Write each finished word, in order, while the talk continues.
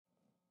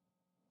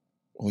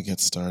we'll get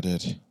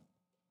started.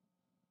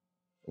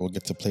 We'll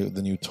get to play with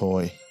the new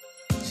toy.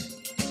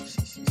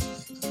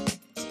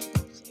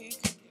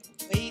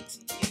 Wait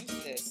to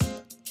use this.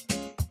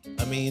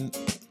 I mean,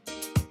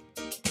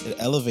 it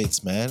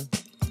elevates, man.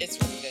 It's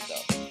really good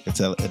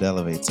though. It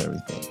elevates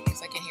everything.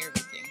 Because I can hear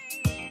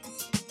everything.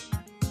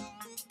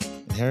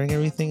 And hearing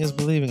everything is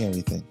believing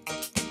everything.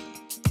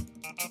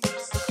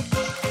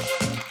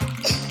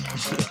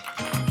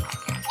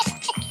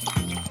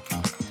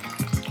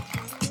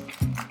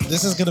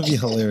 This is gonna be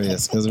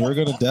hilarious because we're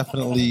gonna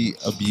definitely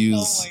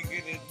abuse. Oh my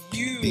goodness.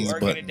 You these are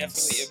going to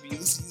buttons. definitely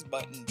abuse these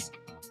buttons.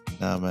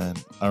 Nah, man.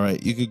 All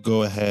right, you could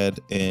go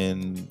ahead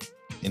and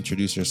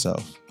introduce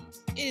yourself.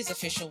 It is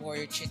Official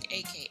Warrior Chick,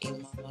 aka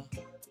Mama.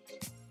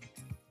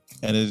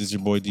 And it is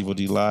your boy Devo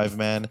D Live,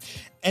 man.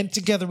 And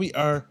together we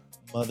are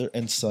Mother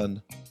and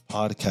Son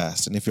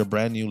Podcast. And if you're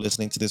brand new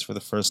listening to this for the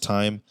first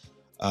time,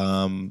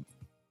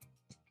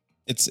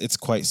 it's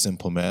quite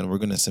simple, man. We're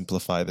gonna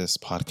simplify this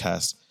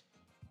podcast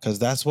because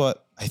that's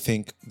what I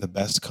think the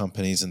best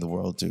companies in the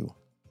world do.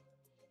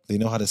 They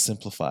know how to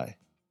simplify,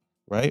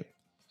 right?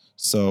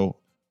 So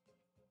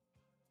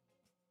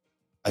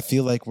I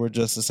feel like we're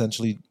just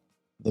essentially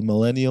the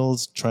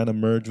millennials trying to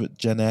merge with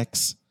Gen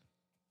X.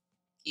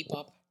 Keep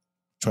up.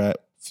 Try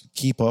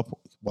keep up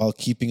while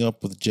keeping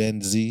up with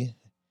Gen Z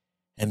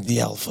and the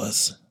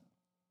alphas,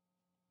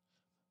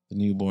 the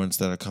newborns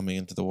that are coming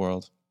into the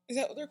world. Is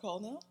that what they're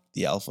called now?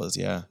 The alphas,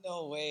 yeah,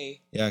 No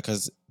way.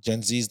 because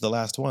Gen Z is the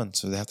last one,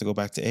 so they have to go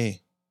back to A.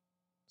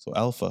 So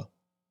alpha.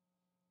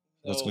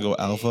 So it's gonna go way.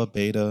 alpha,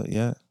 beta,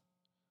 yeah.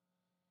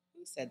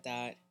 Who said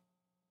that?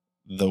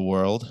 The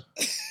world.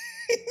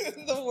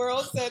 The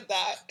world said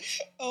that.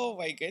 Oh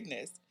my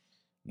goodness.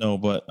 No,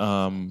 but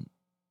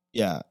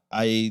yeah,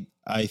 I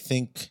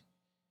think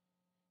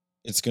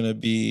it's gonna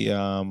be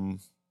a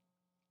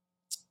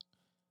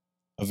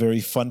very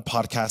fun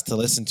podcast to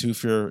listen to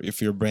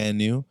if you're brand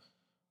new.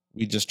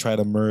 We just try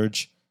to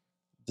merge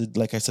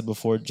like I said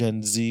before,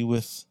 Gen Z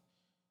with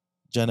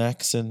Gen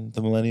X and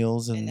the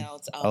millennials and now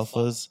it's alpha.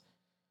 alphas.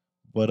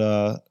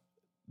 But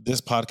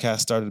this podcast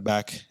started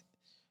back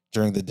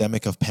during the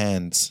demic of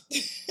pans.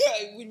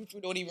 we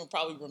don't even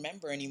probably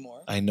remember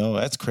anymore. I know,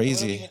 that's We don't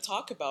crazy. even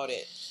talk about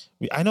it.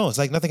 I know, it's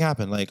like nothing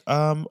happened. Like,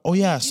 oh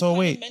yeah, You so kinda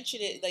wait.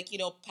 mentioned it, like,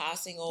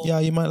 passing over. Yeah,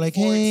 you might like,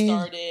 before hey, it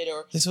started,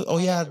 or this was, oh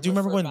yeah, do you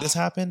remember refer when this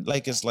back. happened?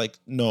 Like, it's like,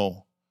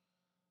 no.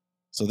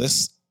 So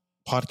this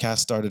podcast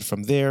started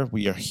from there.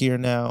 We are here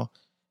now.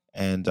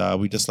 And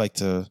we just like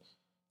to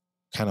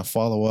kind of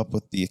follow up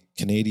with the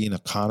Canadian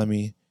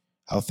economy,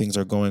 how things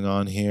are going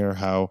on here,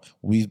 how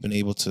we've been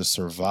able to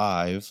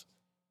survive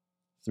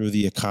through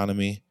the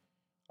economy.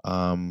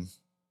 And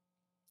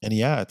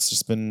yeah, it's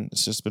just been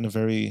a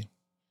very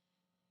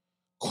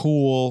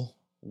cool,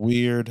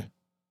 weird,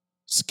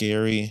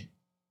 scary,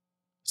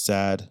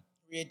 sad,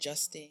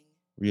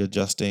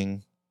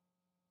 readjusting,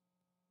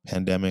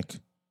 pandemic,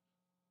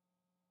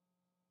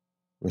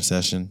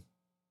 recession.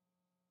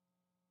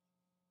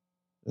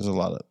 There's a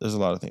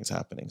lot of things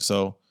happening.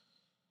 So,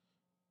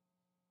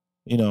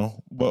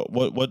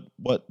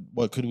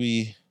 what could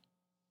we,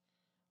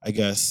 I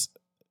guess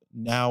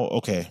now,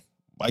 okay.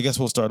 I guess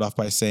we'll start off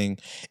by saying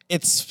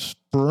it's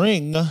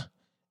spring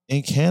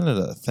in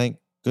Canada. Thank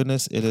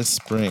goodness it is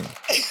spring.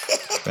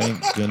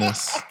 Thank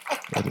goodness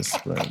it is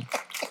spring.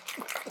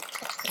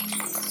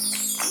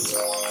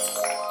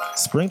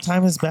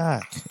 Springtime is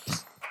back.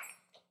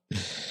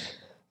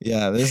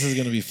 Yeah, this is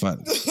going to be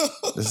fun.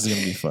 This is going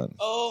to be fun.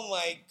 Oh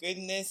my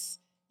goodness.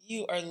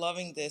 You are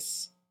loving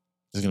this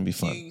This is going to be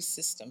fun. new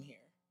system here.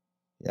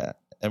 Yeah,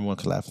 everyone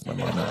could laugh at my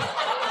mom now.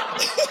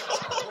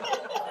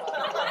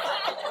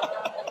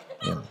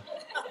 Yeah.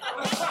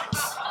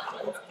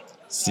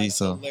 See, That's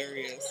so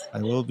hilarious. I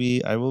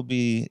will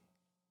be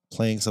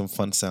playing some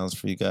fun sounds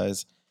for you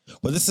guys.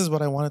 But this is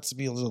what I want it to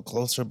be a little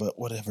closer, but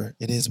whatever.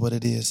 It is what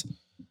it is.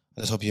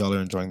 I just hope you all are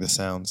enjoying the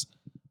sounds.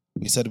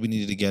 We said we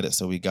needed to get it,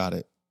 so we got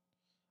it.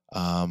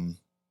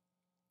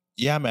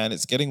 Yeah, man,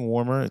 it's getting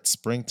warmer. It's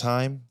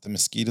springtime. The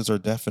mosquitoes are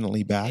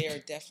definitely back. They are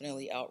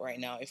definitely out right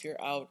now. If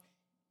you're out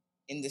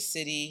in the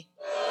city,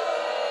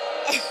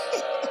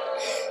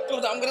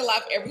 I'm gonna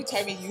laugh every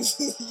time you use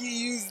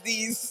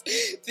these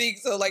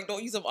things. So like,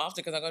 don't use them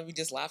often because I'm gonna be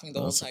just laughing the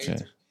whole That's time. okay.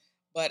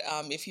 But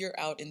if you're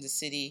out in the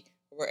city,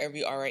 wherever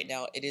you are right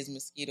now, it is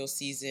mosquito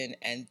season,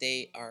 and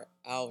they are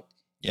out.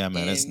 Yeah,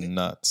 man, it's in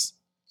nuts.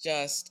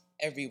 Just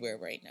everywhere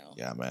right now.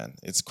 Yeah, man,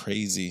 it's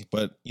crazy.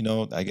 But,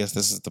 I guess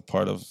this is the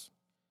part of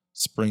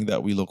spring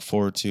that we look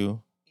forward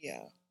to.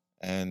 Yeah.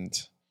 And,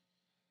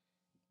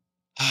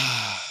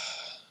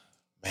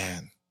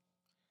 man,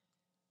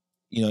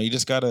 you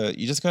just gotta,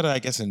 I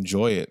guess,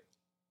 enjoy it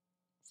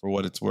for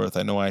what it's worth.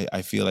 I know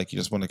I feel like you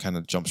just want to kind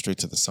of jump straight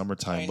to the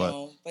summertime, I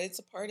know, but it's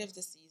a part of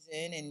the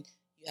season, and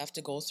you have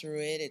to go through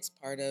it. It's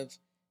part of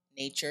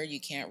nature. You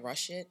can't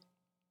rush it.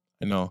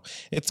 I know.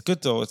 It's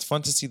good, though. It's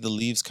fun to see the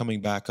leaves coming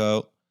back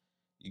out.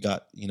 You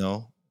got,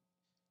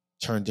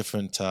 turn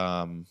different,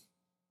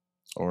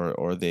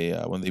 or they,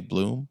 when they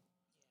bloom,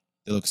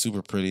 they look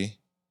super pretty.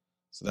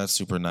 So that's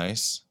super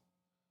nice.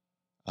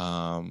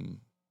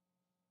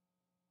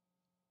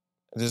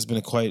 There's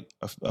been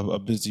a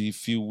busy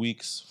few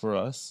weeks for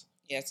us,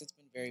 Yes, it's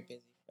been very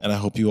busy. and I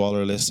hope you all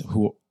are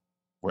who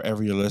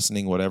wherever you're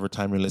listening, whatever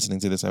time you're listening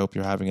to this. I hope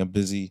you're having a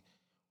busy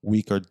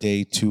week or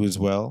day too as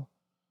well.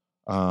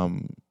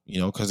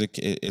 Because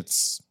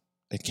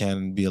it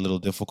can be a little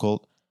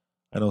difficult.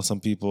 I know some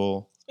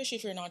people, Especially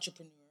if you're an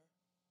entrepreneur.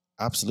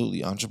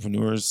 absolutely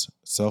entrepreneurs,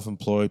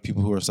 self-employed,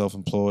 people who are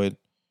self-employed,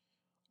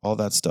 all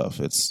that stuff.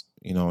 It's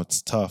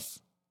tough.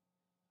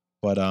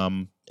 But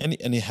and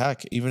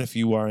heck, even if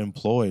you are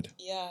employed,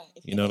 Yeah,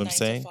 if you you know have what a I'm nine to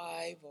saying?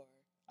 five or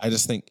I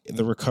just think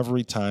the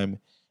recovery time,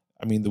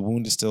 I mean, the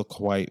wound is still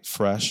quite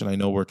fresh, and I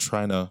know we're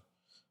trying to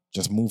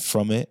just move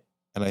from it.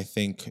 And I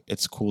think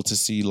it's cool to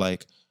see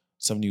like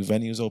some new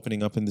venues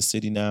opening up in the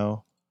city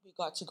now.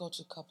 we got to go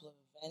to a couple of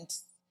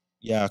events.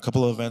 Yeah, a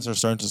couple of events are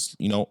starting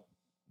to,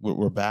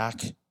 we're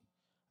back.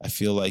 I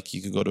feel like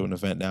you could go to an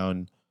event now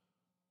and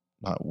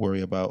not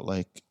worry about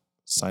like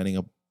signing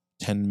up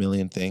 10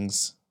 million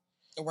things.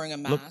 Wearing a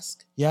Look,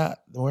 mask. yeah,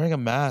 wearing a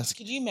mask.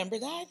 Could you remember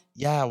that?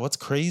 Yeah, what's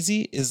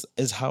crazy is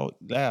how,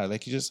 yeah,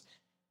 like you just,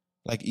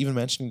 like even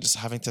mentioning just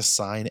having to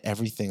sign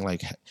everything,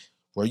 like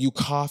were you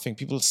coughing,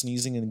 people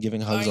sneezing and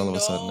giving hugs all of a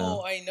sudden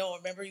now. I know.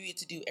 Remember, you had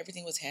to do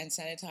everything was hand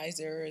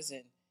sanitizers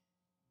and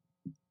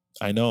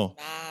I know.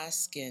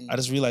 mask and I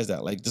just realized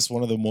that, like, this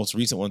one of the most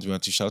recent ones we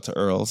went to. Shout out to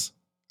Earl's.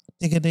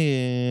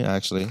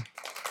 Actually,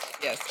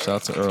 yes. shout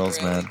out to was Earl's,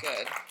 really man.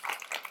 good.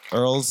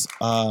 Earl's,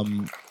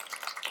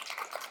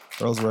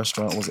 Earl's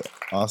restaurant was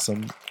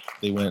awesome.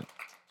 They went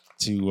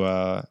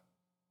to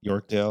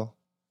Yorkdale,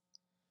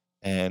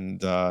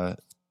 and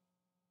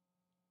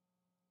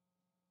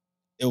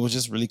it was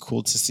just really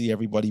cool to see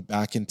everybody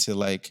back into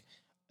like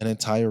an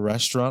entire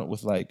restaurant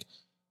with like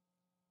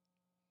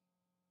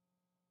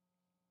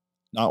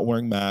not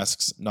wearing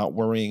masks, not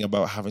worrying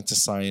about having to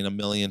sign a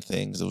million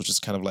things. It was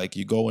just kind of like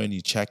you go in,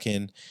 you check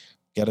in,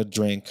 get a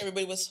drink.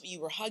 You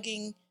were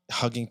hugging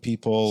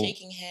people,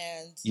 shaking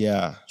hands,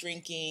 yeah,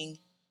 drinking,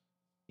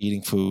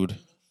 eating food,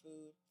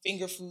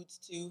 finger foods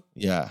too.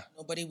 Yeah,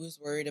 nobody was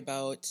worried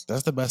about.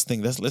 That's the best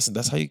thing.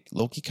 That's how you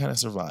low-key kind of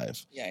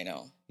survive. Yeah, I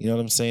know. You know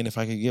what I'm saying? If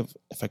I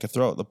could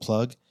throw out the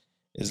plug,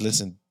 is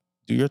listen,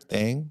 do your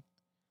thing,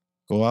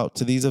 go out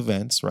to these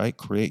events, right?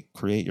 Create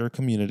your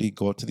community,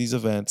 go out to these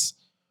events,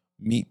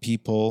 meet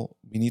people.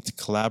 We need to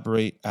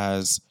collaborate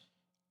as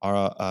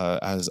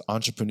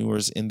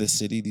entrepreneurs in the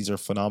city. These are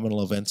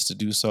phenomenal events to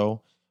do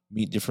so.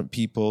 Meet different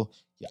people.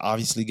 You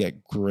obviously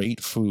get great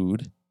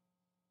food.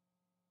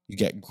 You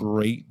get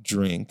great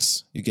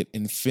drinks. You get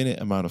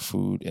infinite amount of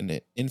food and an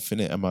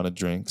infinite amount of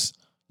drinks.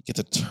 You get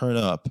to turn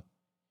up.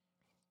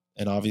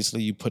 And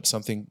obviously you put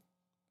something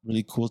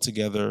really cool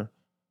together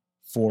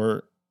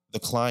for the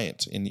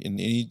client.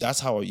 And that's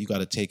how you got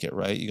to take it,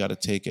 right? You got to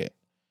take it.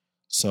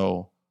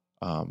 So,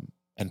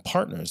 and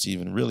partners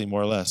even, really,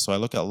 more or less. So I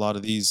look at a lot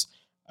of these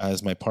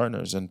as my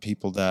partners and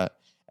people that,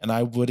 and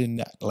I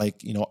wouldn't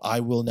like,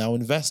 I will now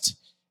invest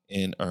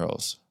in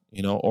Earl's,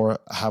 or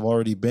have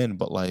already been,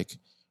 but like,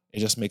 it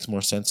just makes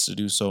more sense to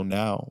do so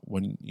now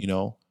when,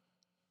 you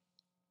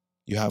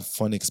have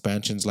fun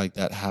expansions like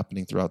that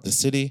happening throughout the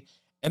city.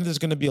 And there's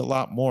going to be a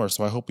lot more.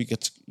 So I hope we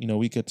get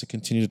to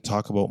continue to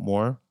talk about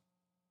more.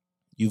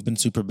 You've been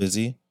super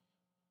busy.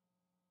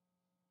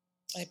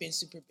 I've been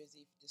super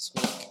busy this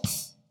week.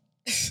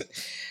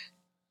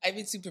 I've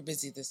been super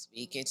busy this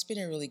week. It's been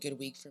a really good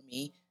week for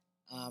me.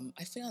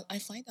 I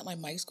find that my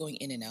mic's going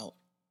in and out.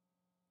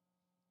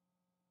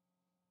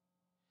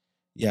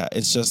 Yeah,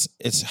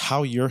 it's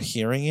how you're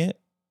hearing it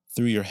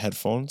through your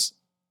headphones,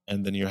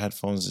 and then your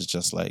headphones is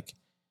just like,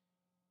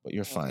 but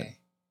you're fine. Okay.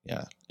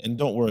 Yeah, and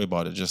don't worry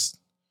about it. Just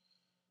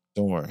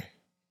don't worry.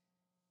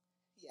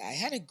 Yeah, I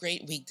had a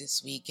great week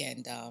this week,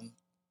 and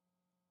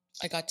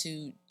I got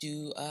to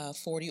do a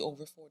 40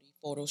 over 40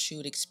 photo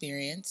shoot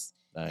experience,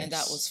 nice. And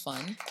that was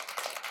fun.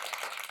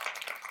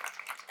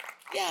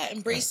 Yeah,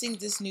 embracing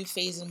this new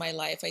phase in my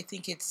life. I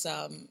think it's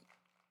a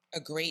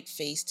great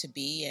phase to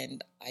be,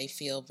 and I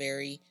feel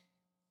very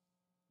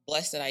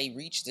blessed that I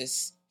reached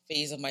this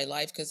phase of my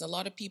life, because a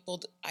lot of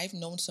people, I've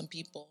known some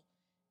people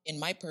in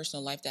my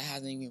personal life that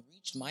hasn't even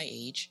reached my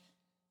age.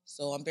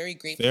 So I'm very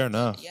grateful. Fair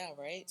enough. Yeah,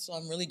 right. So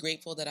I'm really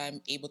grateful that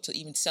I'm able to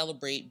even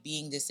celebrate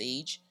being this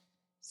age.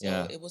 So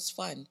yeah. It was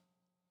fun.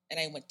 And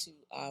I went to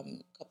a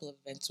couple of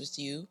events with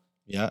you.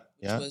 Yeah.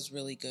 Which was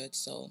really good.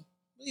 So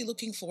really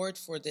looking forward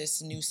for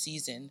this new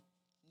season.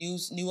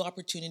 New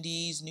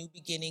opportunities, new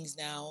beginnings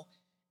now.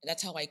 And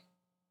that's how I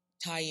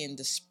tie in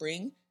the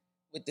spring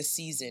with the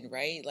season,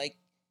 right? Like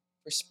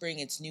for spring,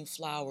 it's new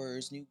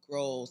flowers, new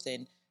growth.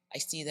 And I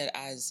see that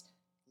as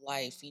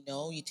life, you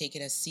take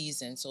it as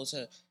season. So it's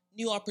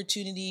new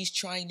opportunities,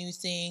 trying new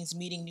things,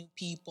 meeting new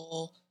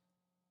people,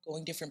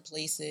 going different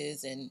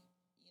places, and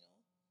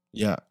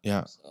Yeah.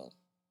 So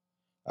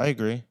I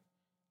agree.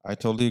 I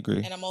totally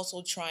agree. And I'm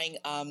also trying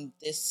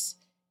this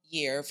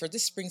year for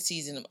this spring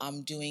season.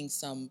 I'm doing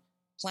some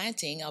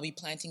planting. I'll be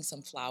planting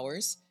some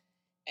flowers,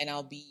 and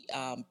I'll be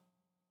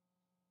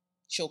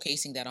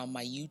showcasing that on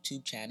my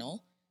YouTube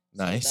channel.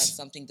 Nice. So that's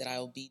something that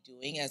I'll be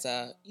doing as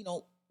a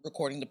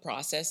recording the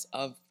process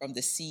of from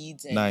the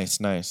seeds. And Nice.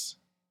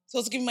 so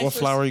it's giving my What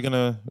first. flower are you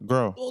gonna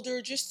grow? Well, there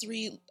are just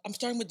three. I'm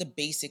starting with the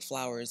basic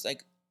flowers,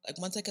 like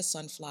one's like a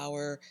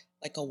sunflower,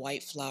 like a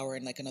white flower,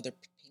 and like another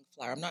pink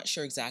flower. I'm not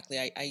sure exactly.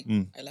 I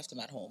left them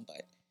at home,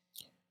 but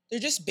they're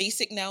just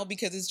basic now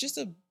because it's just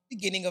a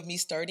beginning of me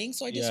starting.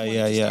 So I just wanted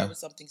to start with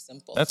something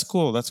simple. That's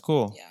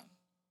cool. Yeah.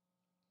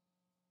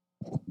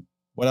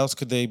 What else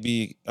could they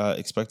be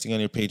expecting on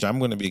your page? I'm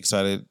going to be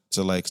excited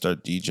to like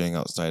start DJing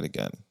outside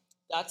again.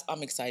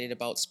 I'm excited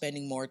about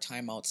spending more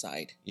time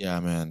outside. Yeah,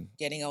 man.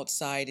 Getting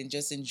outside and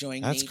just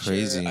enjoying That's nature.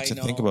 crazy to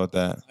think about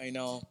that. I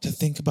know. To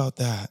think about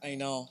that. I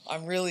know.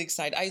 I'm really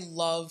excited. I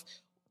love,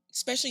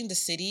 especially in the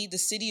city. The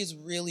city is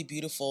really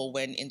beautiful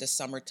when in the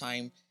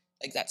summertime,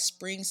 like that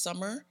spring,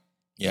 summer.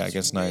 Yeah, I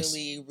guess nice.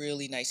 Really,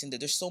 really nice. And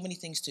there's so many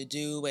things to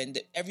do. And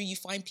you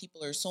find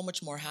people are so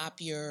much more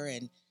happier.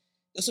 And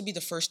this will be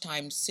the first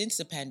time since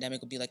the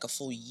pandemic, will be like a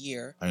full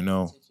year. I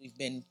know. Since we've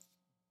been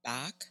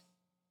back.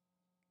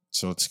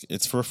 So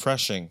it's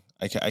refreshing.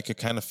 I could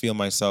kind of feel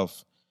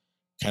myself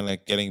kind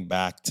of getting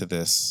back to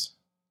this,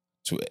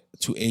 to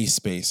a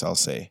space, I'll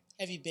say.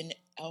 Have you been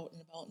out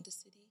and about in the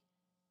city?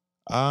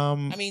 I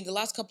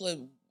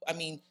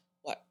mean,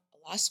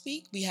 last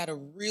week we had a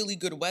really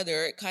good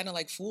weather. It kind of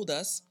like fooled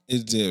us.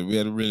 It did. We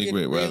had a really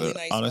great weather.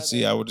 Nice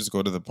Honestly, weather. I would just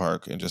go to the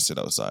park and just sit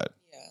outside.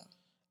 Yeah.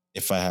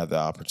 If I had the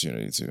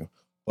opportunity to.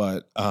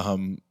 But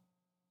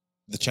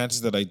the chances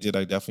that I did,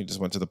 I definitely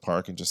just went to the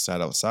park and just sat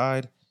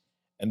outside.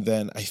 And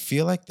then I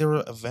feel like there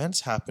were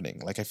events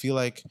happening. Like I feel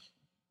like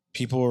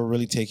people were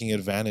really taking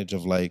advantage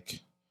of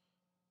like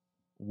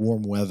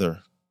warm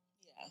weather.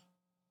 Yeah.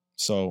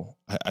 So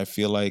I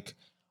feel like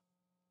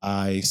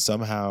I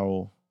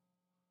somehow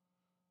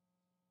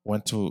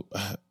went to.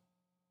 I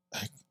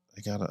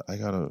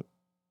gotta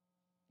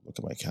look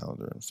at my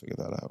calendar and figure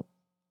that out.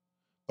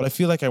 But I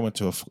feel like I went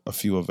to a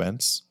few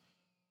events.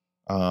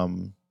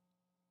 Oh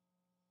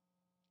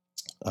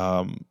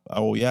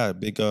yeah,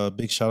 big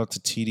shout out to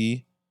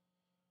TD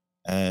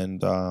and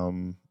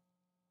the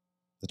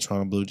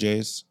Toronto Blue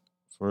Jays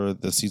for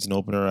the season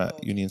opener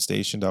at Union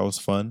Station. That was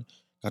fun.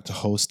 Got to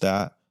host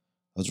that.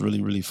 It was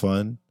really, really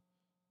fun.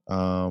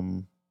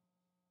 And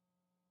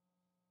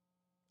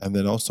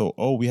then also,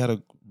 we had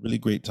a really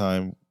great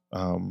time,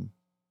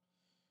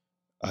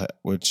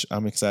 which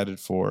I'm excited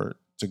for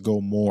to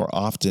go more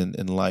often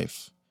in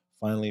life.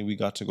 Finally, we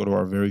got to go to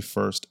our very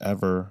first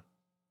ever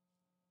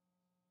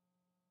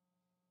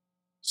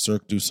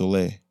Cirque du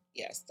Soleil.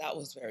 Yes, that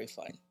was very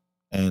fun.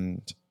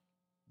 And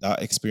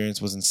that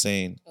experience was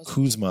insane.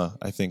 Kuzma,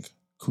 I think.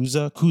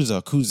 Kuza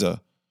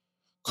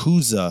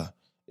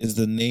is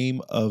the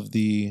name of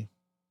the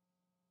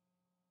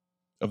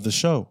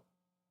show.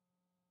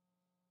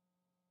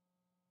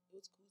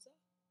 It was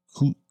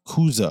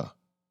Kuza.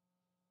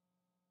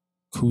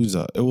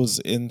 It was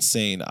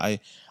insane.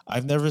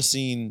 I've never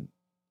seen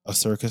a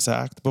circus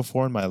act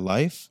before in my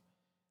life.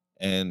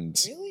 And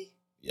really?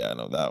 Yeah,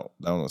 no, that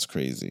one was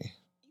crazy.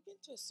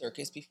 A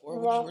circus before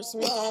when you were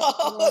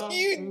small.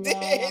 You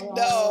did,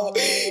 no.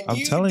 I'm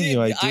telling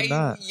you, I did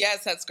not.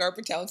 Yes, at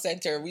Scarborough Town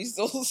Center. We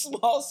sold a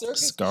small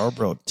circus.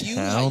 Scarborough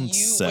Town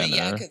Center.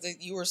 Yeah, because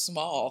you were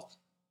small.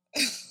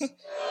 Yeah.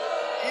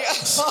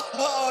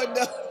 Oh,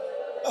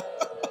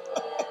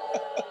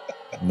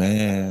 no.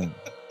 Man.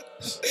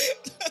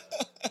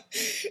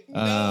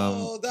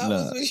 No, that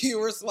was when you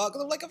were small.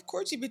 Because I'm like, of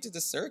course you've been to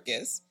the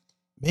circus.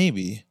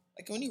 Maybe.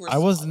 Like when you were I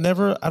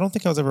don't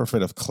think I was ever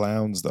afraid of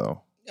clowns,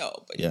 though.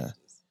 No, but yeah.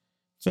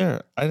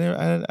 Fair. I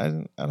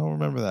don't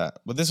remember that.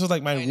 But this was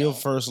like my real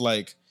first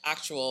like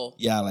actual.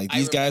 Yeah, like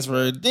these guys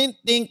were from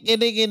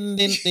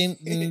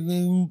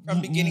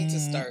beginning to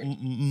start.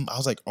 I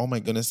was like, oh my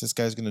goodness, this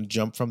guy's gonna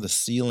jump from the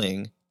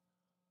ceiling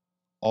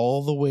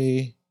all the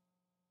way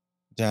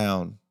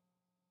down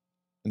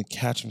and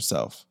catch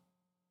himself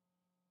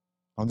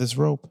on this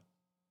rope.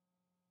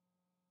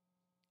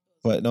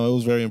 But no, it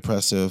was very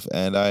impressive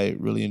and I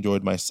really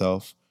enjoyed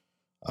myself.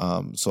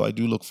 So I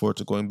do look forward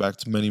to going back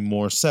to many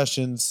more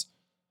sessions.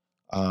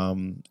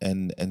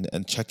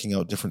 And checking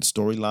out different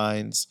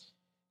storylines,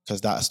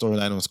 because that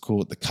storyline was cool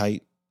with the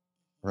kite,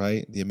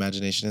 right? The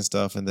imagination and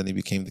stuff, and then he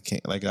became the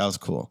king. Like that was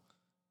cool.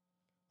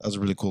 That was a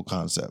really cool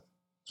concept.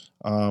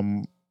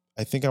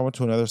 I think I went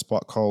to another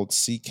spot called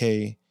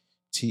CKTL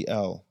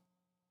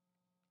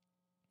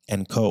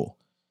and Co.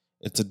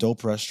 It's a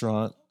dope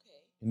restaurant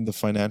in the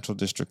financial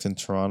district in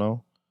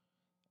Toronto,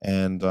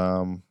 and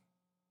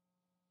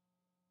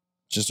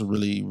just a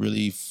really,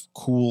 really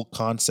cool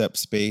concept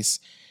space.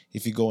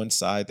 If you go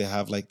inside, they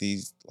have like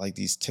these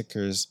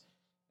tickers,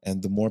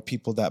 and the more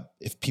people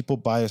if people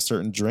buy a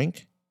certain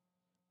drink,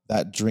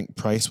 that drink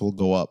price will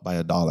go up by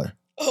 $1.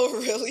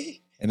 Oh,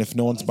 really? And if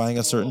no one's buying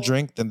a certain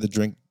drink, then the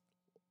drink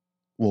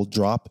will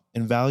drop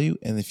in value.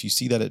 And if you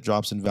see that it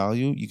drops in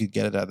value, you could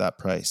get it at that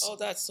price. Oh,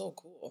 that's so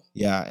cool.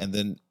 Yeah, and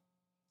then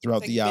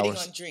throughout the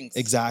hours, on drinks.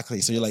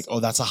 Exactly. So you're like,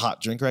 that's a hot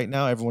drink right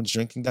now. Everyone's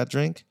drinking that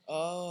drink.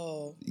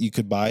 Oh. You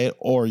could buy it,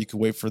 or you could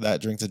wait for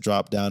that drink to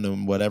drop down,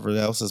 and whatever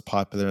else is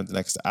popular in the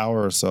next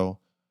hour or so,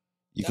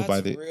 You could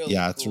buy That's the really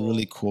it's a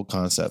really cool. cool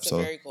concept. That's a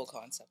So very cool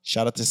concept.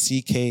 shout out to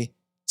CKTL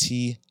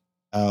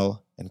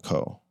and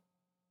Co.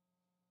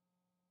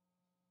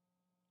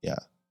 Yeah.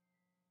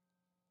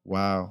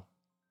 Wow.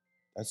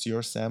 That's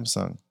your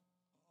Samsung.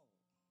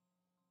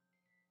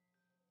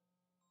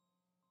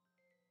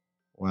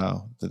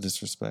 Wow. The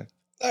disrespect.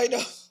 I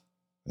know.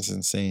 That's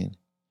insane.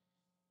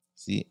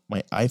 See,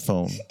 my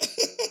iPhone.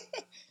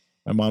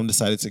 My mom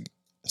decided to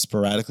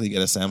sporadically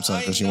get a Samsung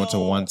because she went to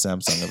one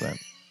Samsung event.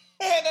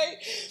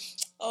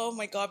 Oh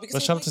my God! Because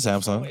But shout out to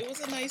Samsung. It was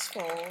a nice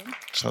phone.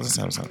 Shout out to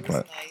Samsung. It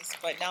was nice,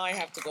 but now I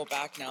have to go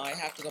back. Now I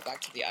have to go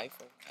back to the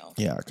iPhone now.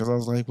 Yeah, because I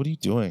was like, "What are you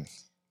doing?"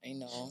 I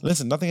know.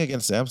 Listen, nothing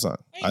against Samsung.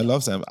 I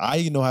love Samsung.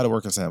 I know how to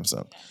work a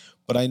Samsung,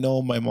 but I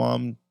know my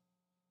mom.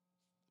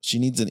 She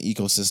needs an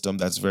ecosystem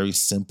that's very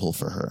simple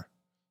for her,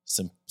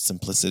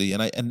 simplicity.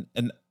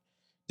 And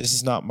this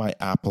is not my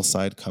Apple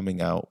side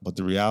coming out, but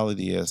the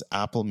reality is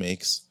Apple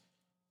makes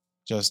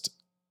just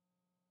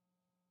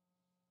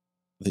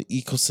the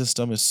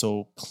ecosystem is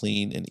so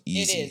clean and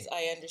easy. It is.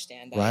 I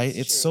understand that. Right?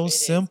 It's so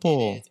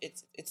simple.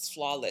 It's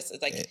flawless.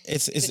 It's like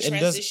it's the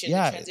transition.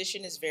 The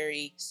transition is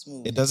very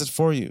smooth. It does it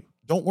for you.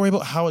 Don't worry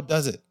about how it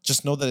does it.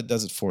 Just know that it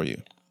does it for you.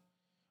 Yeah.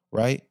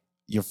 Right?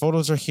 Your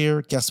photos are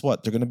here. Guess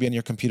what? They're going to be on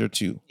your computer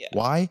too. Yeah.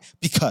 Why?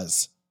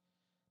 Because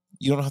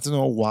you don't have to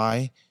know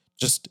why.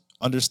 Just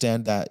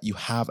understand that you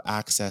have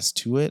access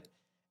to it.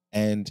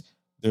 And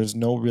there's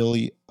no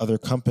really other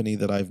company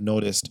that I've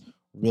noticed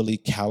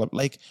really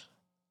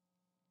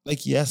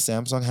like yes,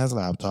 Samsung has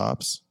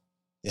laptops.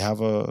 They have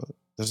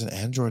there's an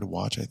Android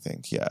watch, I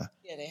think. Yeah.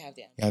 Yeah, they have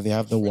the Android. Yeah, they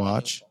have the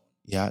watch.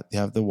 Yeah, they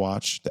have the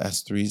watch, the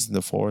S3s and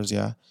the 4s,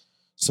 yeah.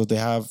 So they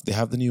have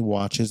the new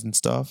watches and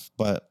stuff,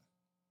 but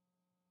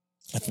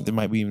I think they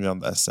might be even on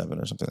the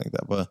S7 or something like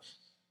that. But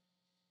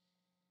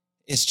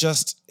it's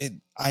just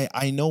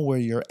I know where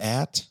you're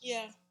at.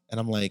 Yeah. And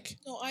I'm like,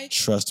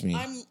 trust me.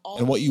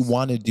 And what you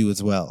want to do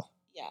as well.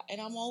 Yeah, and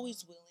I'm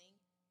always willing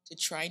to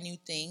try new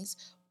things,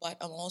 but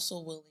I'm also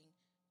willing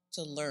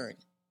to learn.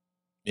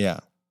 Yeah.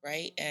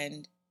 Right?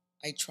 And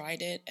I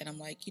tried it and I'm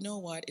like, you know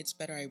what? It's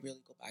better I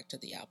really go back to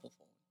the Apple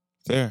phone.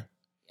 Fair.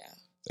 Yeah.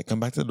 They come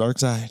back to the dark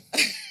side.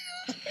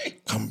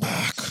 Come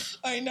back.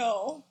 I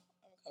know.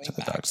 I'm coming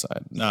back. The dark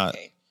side. Not.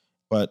 Okay.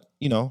 But,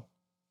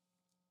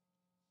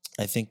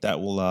 I think that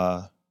will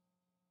that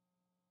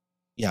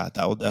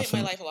will definitely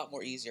make my life a lot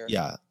more easier.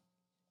 Yeah.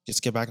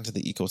 Just get back into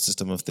the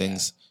ecosystem of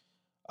things.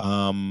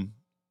 Yeah.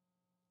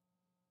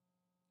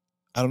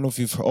 I don't know if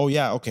you've heard. Oh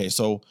yeah, okay.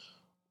 So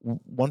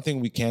one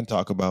thing we can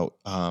talk about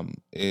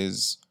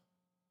is,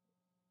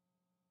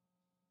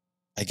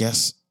 I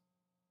guess,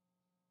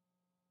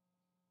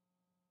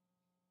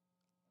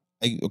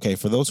 okay,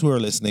 for those who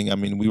are listening, I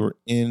mean, we were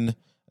in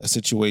a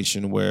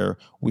situation where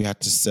we had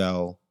to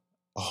sell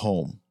a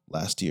home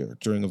last year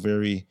during a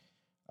very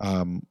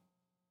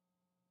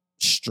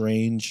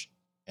strange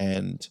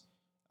and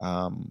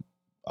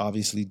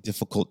obviously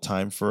difficult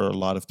time for a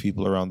lot of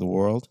people around the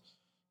world.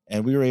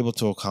 And we were able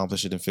to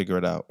accomplish it and figure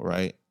it out,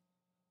 right?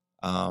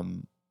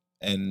 And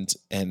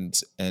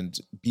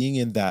being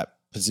in that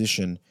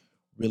position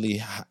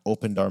really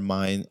opened our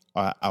mind,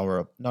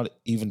 our not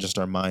even just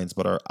our minds,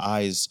 but our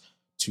eyes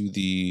to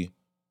the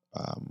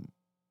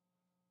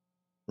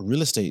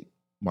real estate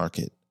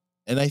market.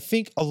 And I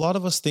think a lot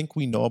of us think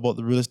we know about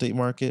the real estate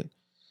market.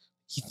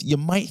 You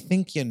might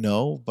think you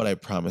know, but I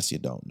promise you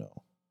don't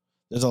know.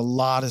 There's a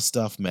lot of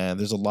stuff, man.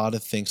 There's a lot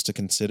of things to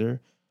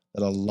consider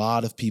that a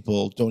lot of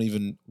people don't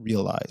even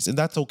realize. And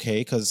that's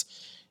okay, because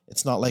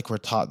it's not like we're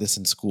taught this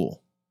in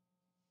school.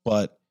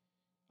 But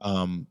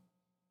I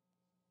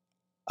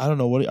don't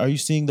know. What are you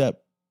seeing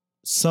that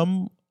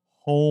some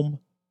home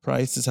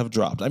prices have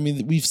dropped? I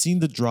mean, we've seen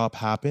the drop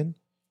happen.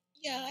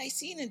 Yeah, I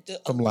seen it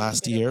from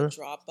last year,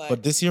 drop,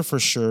 but this year for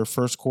sure,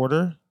 first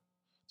quarter,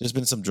 there's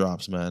been some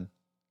drops, man.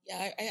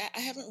 Yeah, I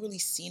haven't really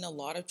seen a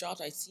lot of drops.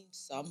 I've seen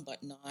some,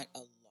 but not a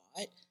lot.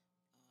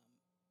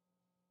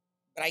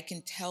 But I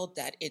can tell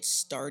that it's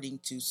starting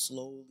to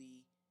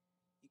slowly.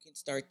 You can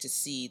start to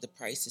see the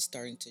price is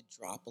starting to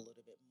drop a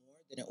little bit more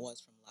than it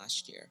was from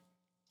last year.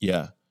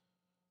 Yeah.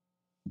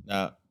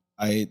 Now,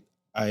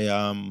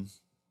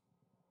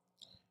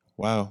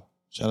 wow.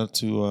 Shout out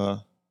to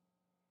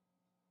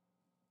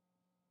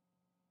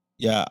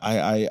yeah,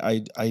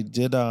 I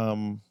did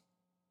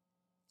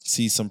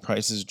see some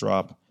prices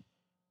drop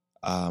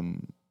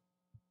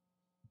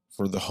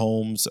for the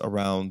homes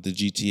around the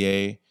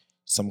GTA,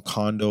 some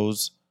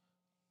condos.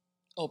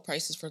 Oh,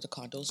 prices for the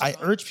condos. I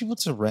urge people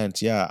to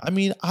rent. Yeah. I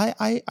mean,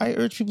 I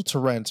urge people to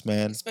rent,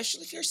 man.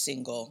 Especially if you're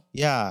single.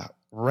 Yeah.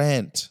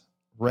 Rent.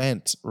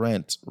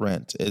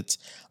 It's,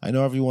 I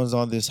know everyone's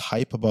on this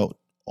hype about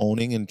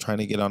owning and trying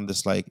to get on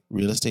this like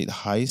real estate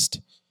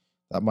heist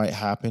that might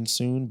happen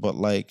soon, but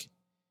like,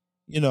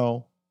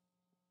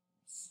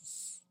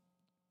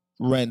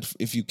 rent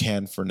if you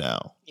can for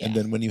now. Yeah. And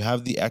then when you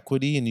have the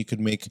equity and you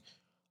could make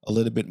a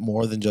little bit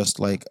more than just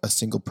like a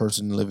single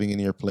person living in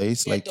your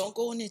place. Yeah, like, don't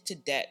go into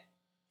debt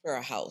for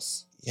a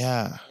house.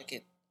 Yeah.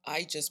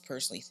 I just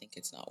personally think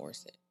it's not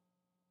worth it.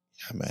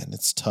 Yeah, man,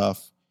 it's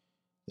tough.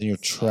 then you're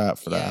It's not. trapped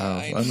for that Yeah,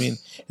 house. I I know. mean,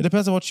 it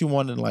depends on what you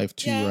want in life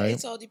too, Yeah, right?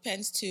 it's all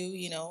depends too.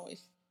 If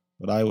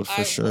But I would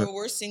for I sure,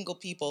 we're single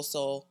people,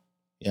 so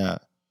yeah.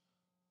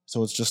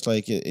 So it's just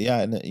like,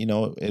 yeah, and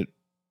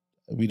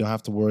we don't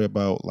have to worry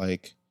about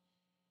like,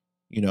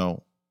 you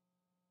know,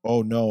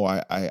 oh no,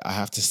 I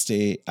have to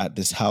stay at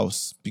this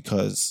house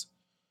because,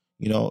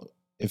 you know,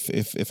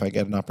 if I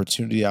get an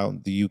opportunity out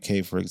in the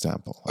UK, for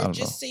example, I or don't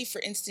know. just say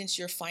for instance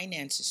your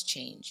finances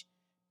change,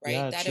 right?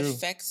 Yeah, That true.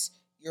 affects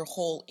your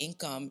whole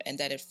income and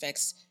that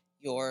affects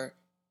your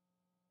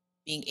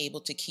being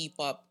able to keep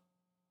up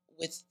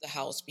with the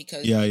house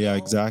because Yeah, yeah,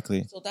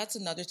 exactly. so that's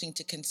another thing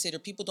to consider.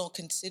 People don't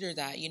consider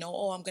that,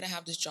 oh, I'm going to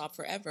have this job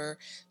forever.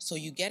 So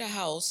you get a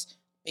house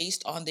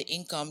based on the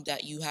income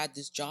that you had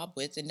this job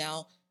with, and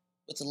now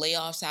with the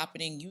layoffs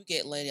happening, you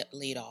get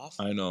laid off,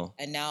 I know.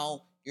 and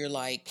now you're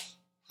like,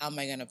 how am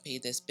I going to pay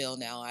this bill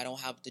now? I don't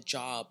have the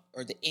job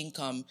or the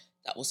income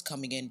that was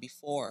coming in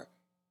before.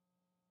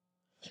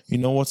 You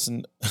know what's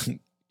in,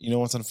 you know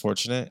what's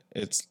unfortunate?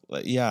 It's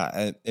like,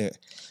 yeah,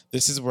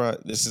 this is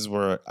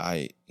where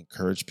I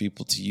encourage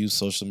people to use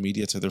social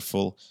media to the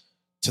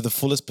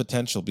fullest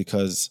potential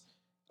because,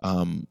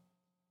 um,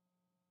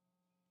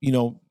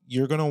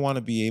 you're gonna want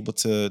to be able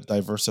to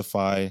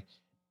diversify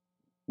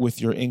with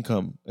your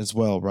income as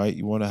well, right?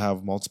 You want to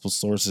have multiple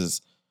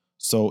sources.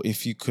 So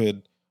if you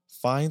could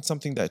find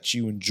something that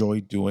you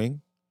enjoy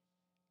doing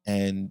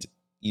and,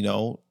 you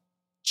know,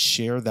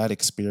 share that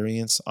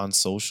experience on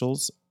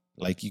socials,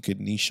 like you could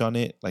niche on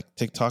it. Like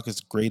TikTok is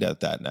great at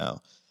that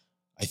now.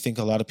 I think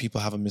a lot of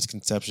people have a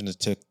misconception of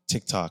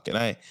TikTok.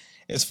 And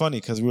it's funny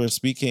because we were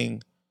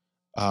speaking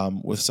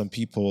with some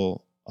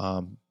people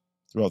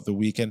throughout the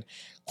weekend.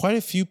 Quite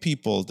a few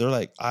people, they're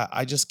like,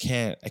 I just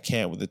I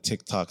can't with the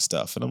TikTok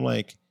stuff. And I'm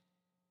like,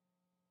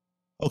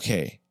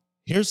 okay,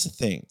 here's the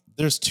thing.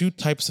 There's two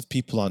types of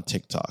people on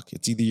TikTok.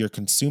 It's either you're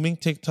consuming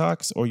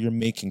TikToks or you're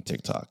making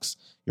TikToks.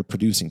 You're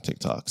producing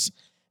TikToks.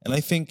 And I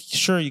think,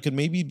 sure, you could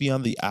maybe be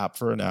on the app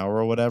for an hour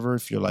or whatever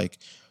if you're like,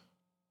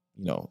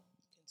 you know,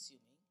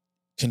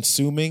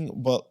 consuming,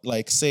 but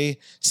like say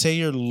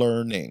you're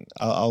learning.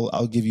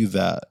 I'll give you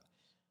that.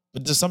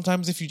 But just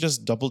sometimes if you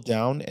just double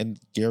down and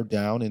gear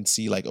down and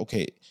see like,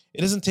 okay, it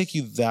doesn't take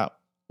you that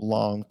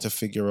long to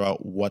figure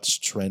out what's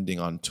trending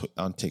on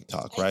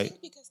TikTok, I right?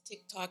 think because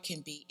TikTok can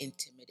be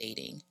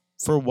intimidating.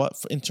 For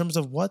what? In terms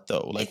of what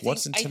though? Like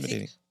what's I think,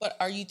 intimidating? but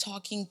are you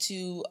talking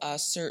to a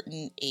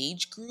certain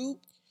age group?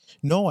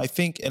 No, I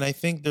think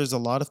there's a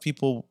lot of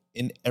people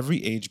in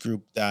every age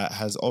group that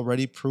has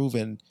already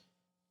proven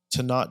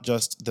to not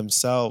just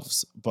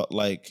themselves, but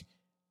like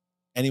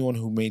anyone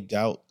who may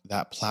doubt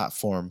that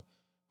platform,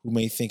 who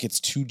may think it's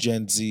too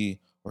Gen Z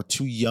or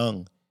too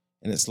young.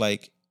 And it's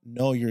like,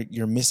 no,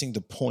 you're missing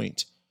the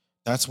point.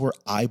 That's where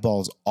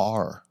eyeballs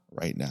are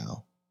right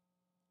now.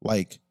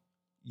 Like,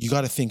 you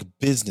got to think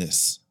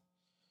business.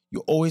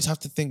 You always have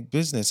to think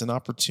business and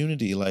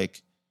opportunity.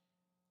 Like,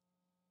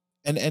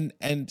 and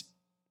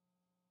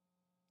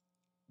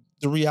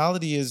the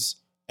reality is,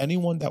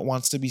 anyone that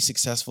wants to be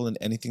successful in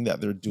anything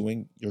that they're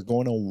doing, you're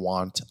going to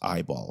want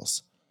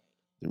eyeballs,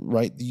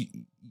 right? You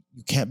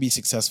can't be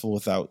successful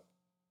without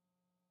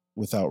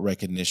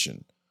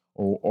recognition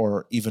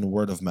or even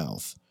word of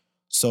mouth.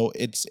 So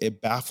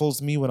it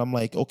baffles me when I'm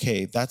like,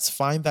 okay, that's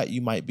fine that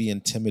you might be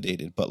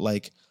intimidated, but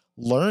like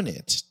learn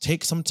it.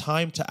 Take some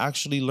time to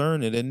actually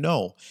learn it. And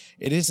no,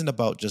 it isn't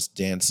about just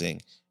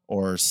dancing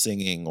or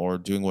singing or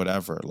doing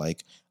whatever.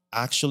 Like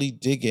actually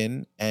dig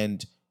in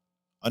and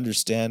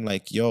understand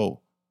like,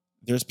 yo,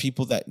 there's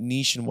people that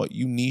niche in what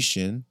you niche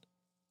in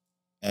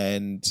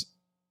and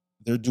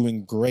they're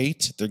doing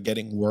great. They're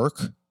getting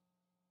work.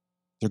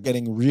 They're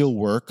getting real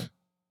work,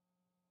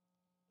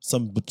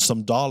 some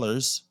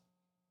dollars,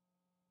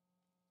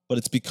 but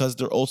it's because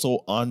they're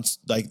also on,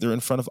 like they're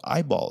in front of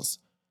eyeballs.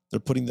 They're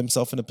putting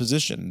themselves in a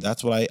position.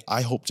 That's what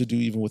I hope to do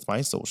even with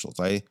my socials.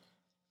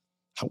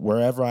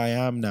 Wherever I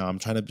am now, I'm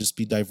trying to just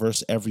be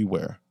diverse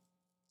everywhere.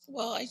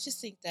 Well, I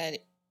just think that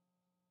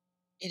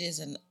it is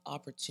an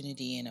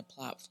opportunity and a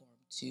platform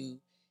to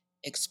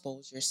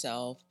expose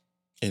yourself.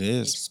 It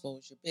is.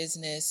 Expose your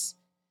business.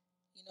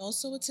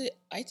 So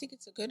I think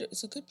it's a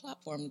good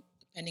platform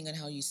depending on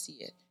how you see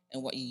it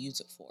and what you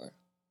use it for.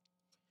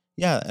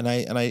 Yeah, and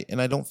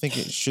I don't think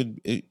it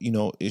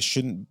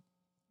shouldn't.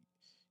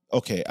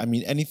 Okay, I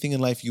mean anything in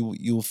life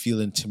you'll feel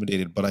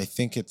intimidated, but I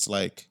think it's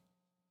like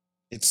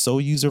it's so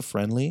user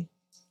friendly.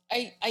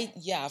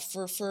 Yeah,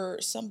 for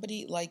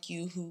somebody like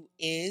you who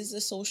is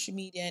a social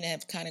media and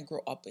have kind of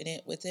grown up in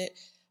it with it,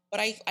 but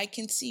I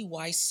can see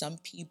why some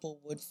people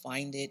would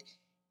find it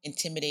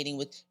intimidating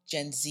with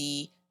Gen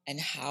Z and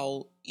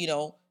how,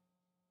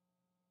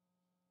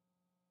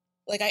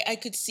 like I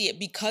could see it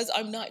because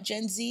I'm not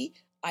Gen Z.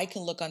 I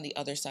can look on the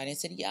other side and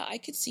said, yeah, I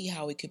could see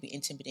how it could be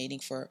intimidating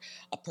for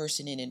a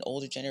person in an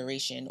older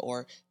generation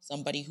or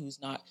somebody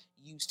who's not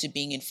used to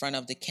being in front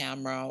of the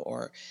camera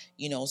or,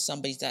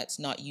 somebody that's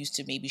not used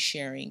to maybe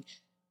sharing,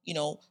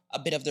 a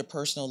bit of their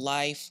personal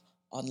life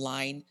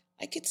online.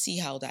 I could see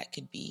how that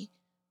could be.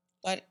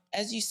 But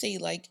as you say,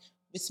 like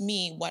with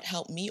me, what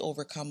helped me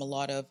overcome a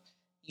lot of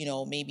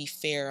maybe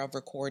fear of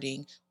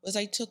recording was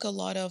I took a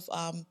lot of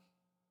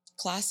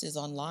classes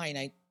online.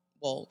 I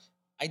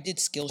did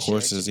Skillshare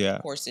Courses, yeah.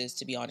 courses,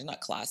 to be honest,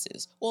 not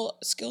classes. Well,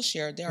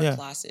 Skillshare, there are Yeah.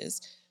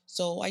 classes.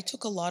 So I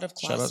took a lot of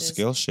Shout out classes.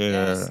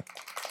 Skillshare.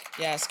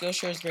 Yeah,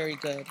 Skillshare is very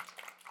good.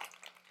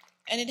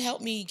 And it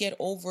helped me get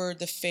over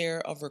the fear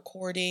of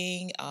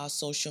recording,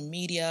 social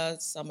media,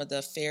 some of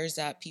the fears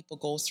that people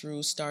go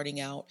through starting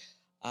out,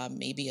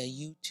 maybe a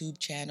YouTube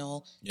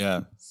channel.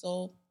 Yeah.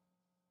 So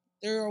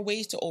there are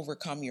ways to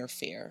overcome your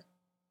fear.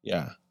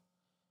 Yeah.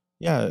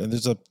 Yeah. And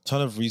there's a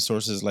ton of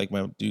resources, like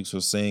my Dukes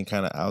was saying,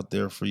 kind of out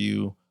there for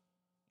you,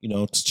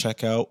 to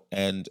check out.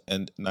 And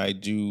I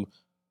do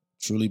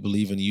truly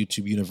believe in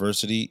YouTube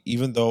University,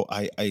 even though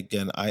I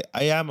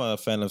am a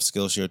fan of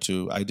Skillshare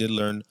too. I did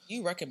learn.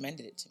 You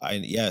recommended it to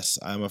me. Yes,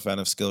 I'm a fan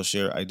of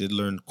Skillshare. I did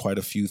learn quite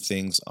a few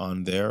things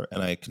on there,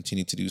 and I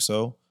continue to do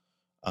so.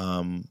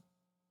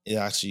 It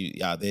actually,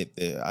 yeah,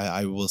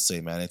 I will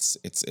say, man, it's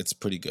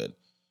pretty good.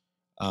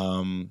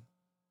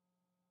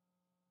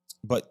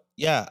 But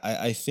yeah,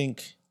 I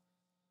think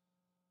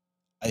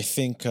if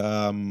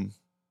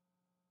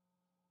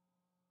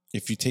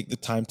you take the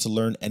time to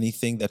learn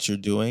anything that you're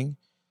doing,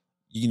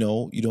 you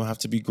don't have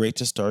to be great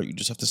to start. You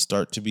just have to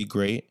start to be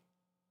great,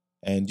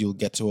 and you'll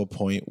get to a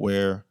point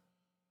where,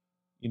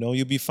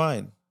 you'll be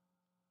fine.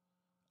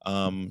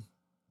 It's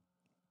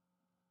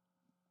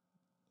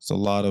a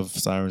lot of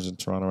sirens in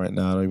Toronto right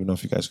now. I don't even know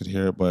if you guys could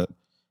hear it, but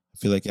I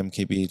feel like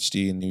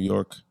MKBHD in New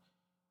York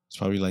is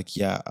probably like,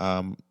 yeah,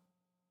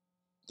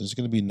 there's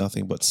going to be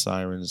nothing but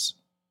sirens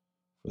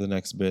for the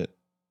next bit.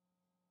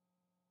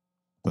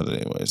 But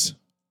anyways,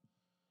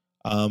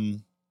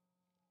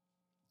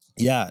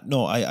 yeah,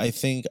 no, I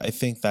think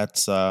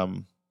that's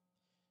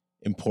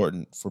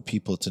important for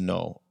people to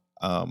know,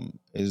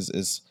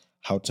 is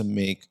how to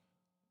make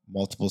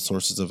multiple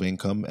sources of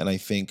income. And I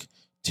think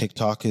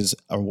TikTok is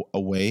a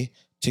way.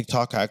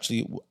 TikTok,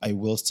 actually, I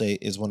will say,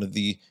 is one of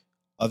the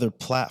other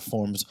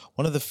platforms,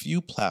 one of the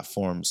few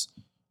platforms,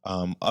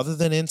 other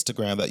than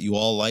Instagram, that you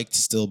all like to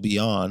still be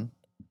on,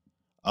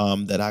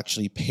 that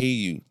actually pay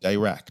you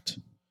direct.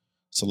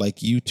 So like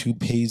YouTube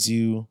pays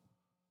you,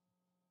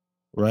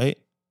 right?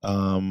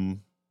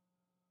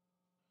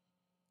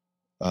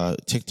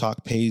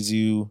 TikTok pays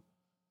you.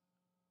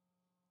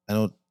 I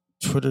know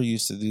Twitter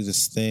used to do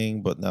this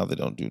thing, but now they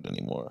don't do it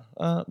anymore.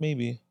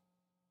 Maybe.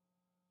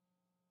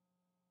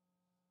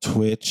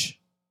 Twitch.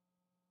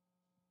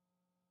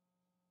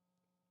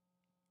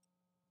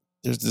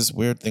 There's this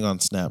weird thing on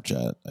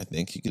Snapchat. I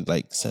think you could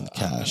send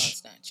cash.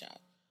 Snapchat.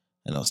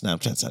 I know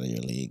Snapchat's out of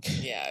your league.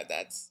 Yeah,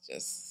 that's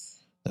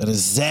just. That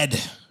is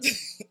Zed.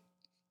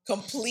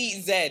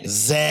 Complete Zed.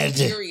 Zed.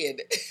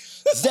 Period.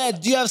 Zed,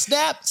 do you have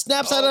Snap?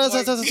 Snap. Snap.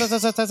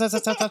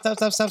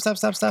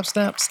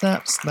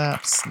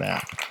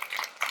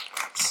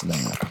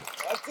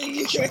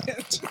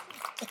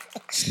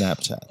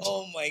 Snapchat.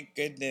 Oh my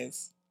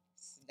goodness.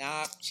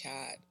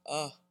 Snapchat.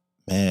 Oh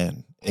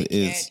man, it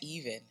is. I can't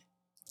even.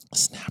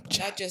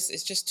 Snapchat.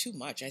 It's just too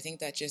much. I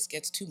think that just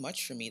gets too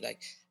much for me.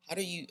 Like, how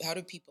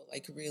do people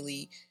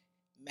really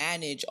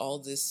manage all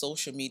this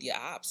social media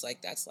apps?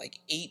 Like, that's like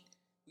 8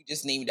 we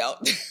just named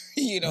out.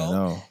 I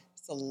know.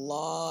 It's a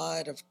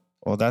lot of.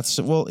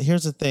 Well,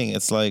 here's the thing.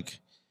 It's like,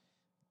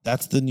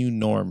 that's the new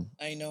norm.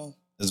 I know.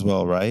 As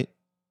well, right?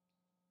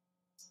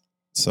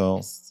 So.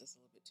 It's just a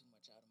little bit too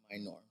much out of my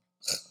norm.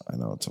 I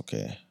know, it's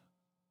okay.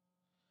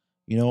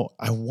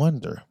 I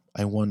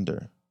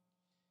wonder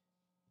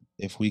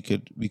if we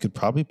could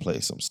probably play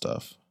some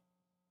stuff.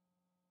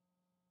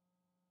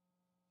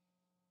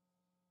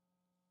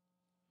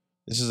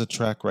 This is a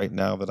track right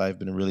now that I've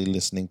been really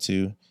listening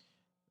to.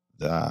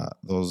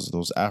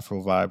 Those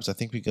Afro vibes. I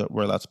think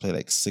we're allowed to play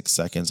like 6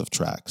 seconds of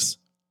tracks.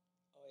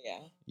 Oh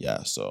yeah.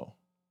 Yeah. So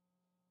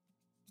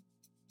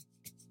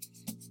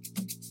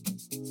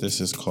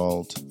this is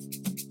called.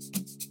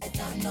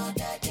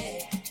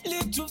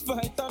 Live to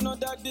fight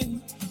another day.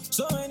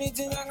 So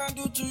anything I can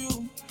do to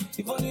you.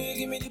 If only you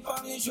give me the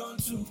permission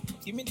to.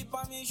 Give me the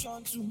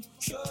permission to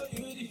show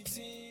you the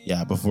thing.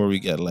 Yeah, before we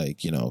get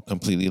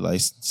completely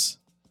licensed.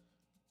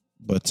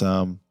 But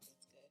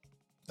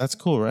that's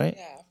cool, right?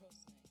 Yeah.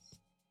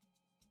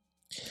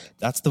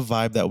 That's the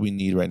vibe that we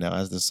need right now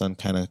as the sun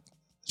kind of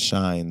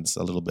shines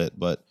a little bit,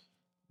 but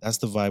that's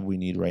the vibe we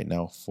need right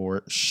now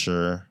for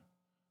sure.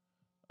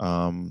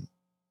 In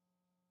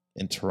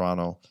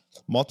Toronto,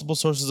 multiple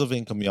sources of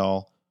income,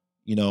 y'all.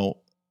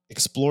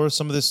 Explore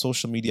some of the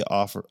social media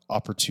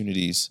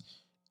opportunities.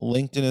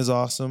 LinkedIn is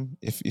awesome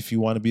if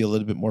you want to be a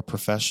little bit more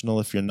professional.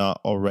 If you're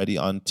not already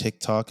on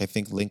TikTok, I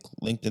think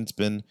LinkedIn's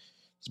been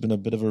a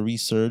bit of a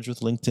resurge with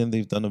LinkedIn.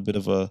 They've done a bit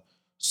of a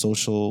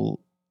social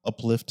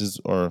uplift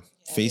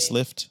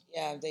facelift.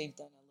 They've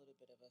done a little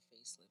bit of a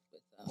facelift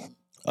with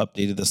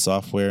updated the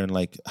software and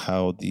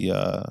how the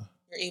you're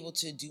able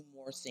to do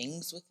more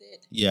things with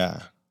it.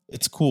 Yeah,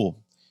 it's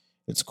cool.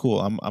 It's cool.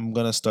 I'm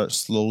gonna start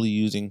slowly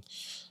using.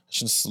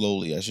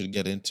 I should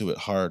get into it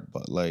hard,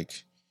 but when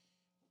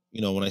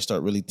I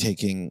start really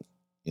taking,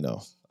 I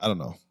don't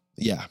know.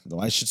 Yeah, no,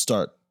 I should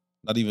start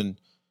not even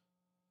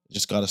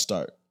Just gotta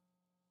start.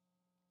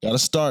 Gotta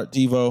start,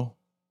 Devo.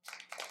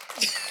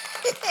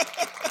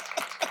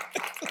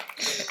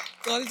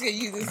 God is gonna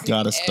use this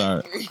Gotta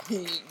start. every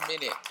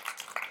minute.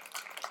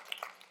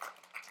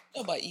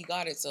 No, but you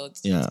got it, so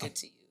it's Yeah. good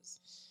to use.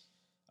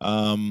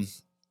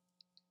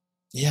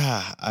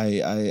 Yeah,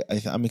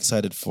 I'm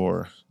excited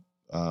for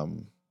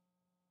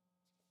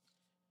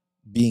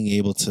being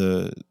able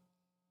to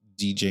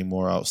DJ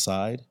more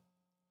outside.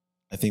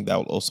 I think that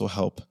will also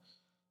help,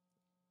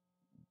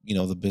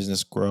 the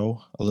business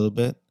grow a little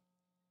bit.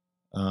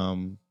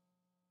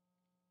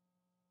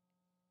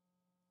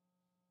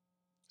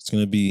 It's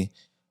going to be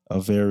a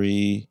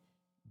very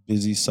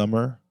busy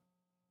summer.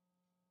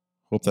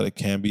 Hope that it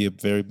can be a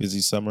very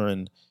busy summer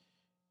and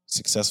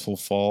successful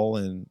fall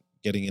and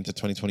getting into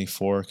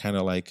 2024, kind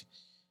of like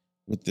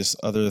with this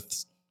other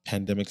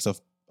pandemic stuff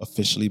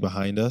officially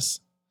behind us.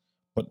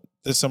 But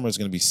this summer is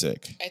going to be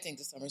sick. I think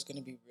the summer is going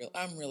to be real.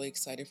 I'm really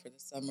excited for the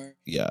summer.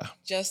 Yeah.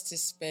 Just to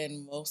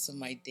spend most of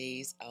my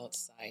days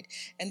outside.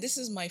 And this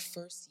is my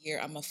first year.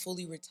 I'm a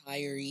fully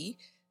retiree.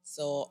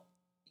 So,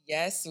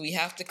 yes, we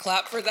have to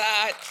clap for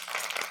that.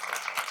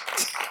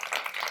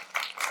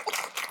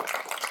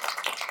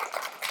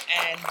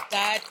 And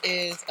that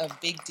is a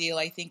big deal.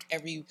 I think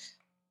every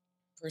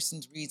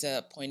person reaches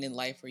a point in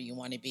life where you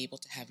want to be able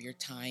to have your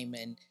time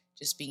and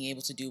just being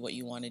able to do what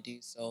you want to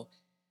do. So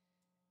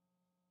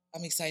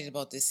I'm excited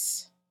about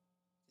this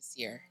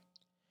year.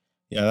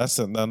 Yeah, that's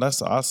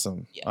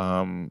awesome.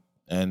 Yeah.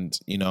 And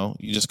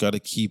you just got to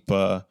keep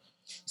grinding.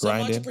 So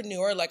I'm an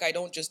entrepreneur. Like, I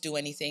don't just do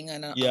anything.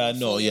 And I'm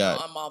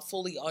a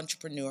fully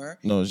entrepreneur.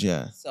 No,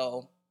 yeah.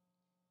 So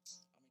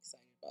I'm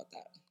excited about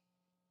that.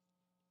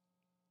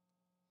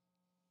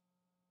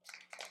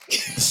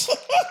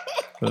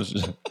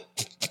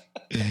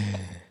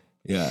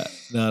 Yeah,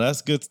 no,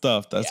 that's good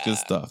stuff. That's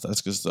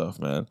good stuff,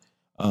 man.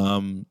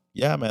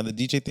 Yeah, man, the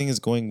DJ thing is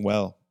going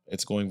well.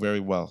 It's going very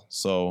well.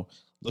 So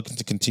looking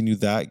to continue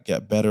that,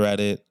 get better at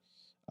it.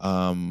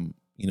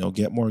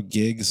 Get more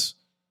gigs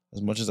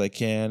as much as I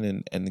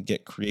can, and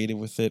get creative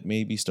with it.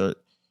 Maybe start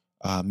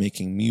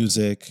making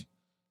music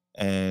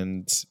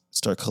and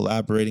start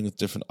collaborating with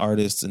different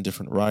artists and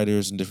different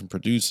writers and different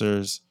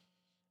producers,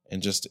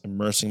 and just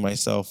immersing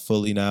myself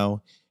fully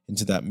now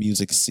into that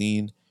music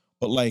scene.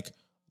 But like,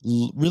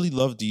 really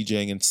love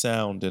DJing and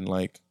sound, and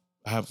like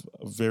I have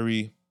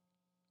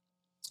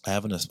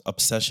an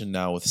obsession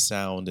now with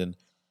sound and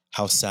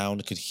how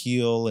sound could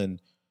heal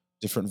and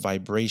different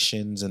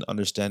vibrations and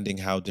understanding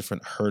how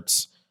different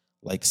hertz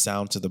like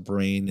sound to the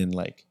brain, and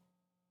like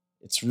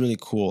it's really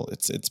cool.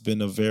 It's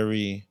been a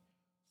very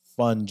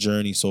fun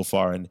journey so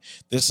far, and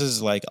this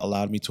has like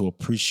allowed me to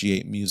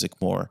appreciate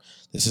music more.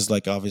 This is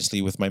like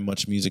obviously with my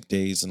Much Music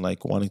days and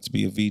like wanting to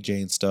be a VJ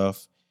and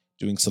stuff,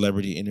 doing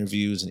celebrity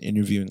interviews and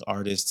interviewing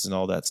artists and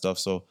all that stuff.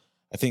 So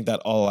I think that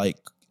all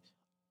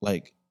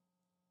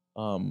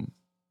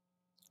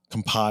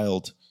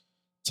compiled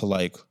to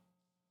like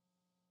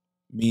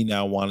me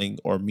now wanting,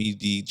 or me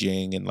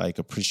DJing and like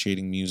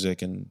appreciating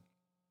music and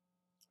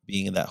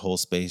being in that whole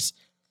space.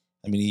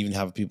 I mean, even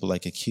have people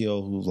like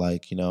Akil who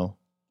like,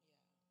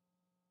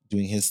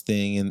 doing his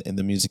thing in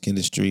the music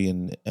industry,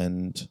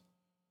 and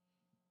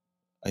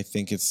I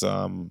think it's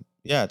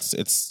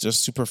it's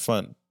just super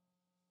fun.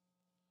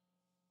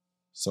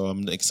 So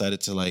I'm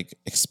excited to like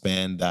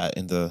expand that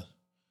in the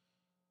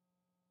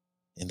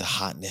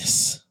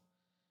hotness.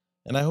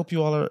 And I hope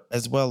you all are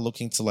as well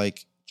looking to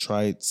like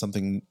try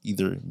something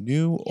either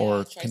new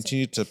or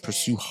continue to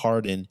pursue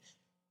hard in,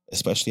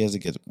 especially as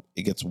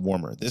it gets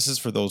warmer. This is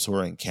for those who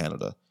are in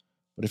Canada.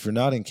 But if you're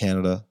not in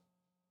Canada,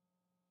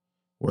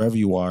 wherever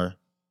you are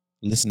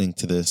listening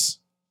to this,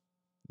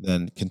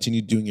 then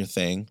continue doing your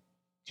thing,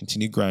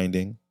 continue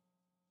grinding.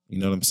 You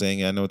know what I'm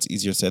saying? I know it's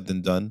easier said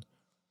than done,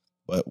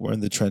 but we're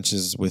in the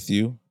trenches with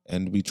you,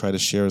 and we try to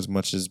share as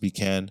much as we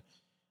can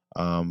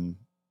from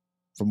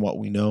what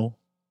we know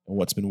and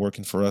what's been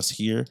working for us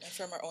here. And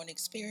from our own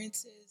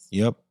experiences.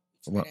 Yep.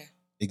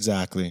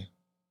 Exactly.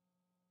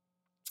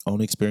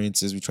 Own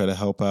experiences. We try to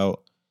help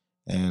out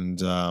and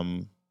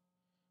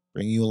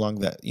bring you along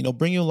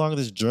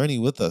this journey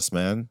with us,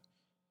 man.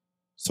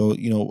 So,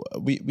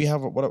 we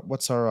have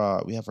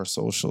we have our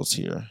socials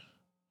here.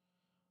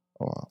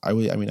 Oh, I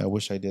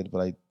wish I did,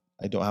 but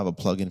I don't have a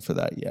plugin for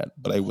that yet,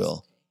 but I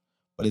will.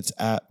 But it's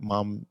at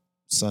Mom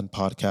Son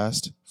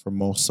Podcast for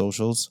most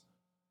socials.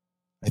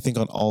 I think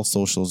on all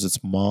socials,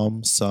 it's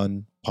Mom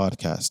Son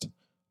Podcast.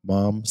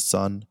 Mom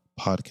Son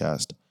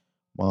Podcast.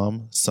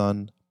 Mom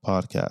Son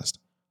Podcast.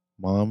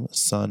 Mom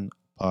Son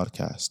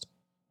Podcast.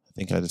 I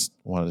think I just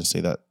wanted to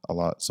say that a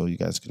lot so you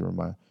guys could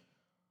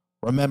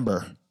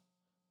remember.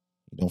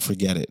 Don't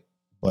forget it.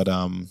 But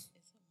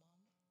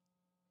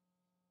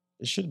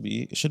it should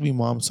be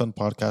Mom Son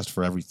Podcast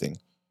for everything.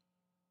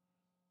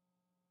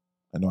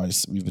 I know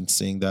we've been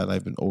saying that.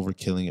 I've been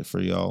overkilling it for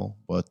y'all,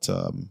 but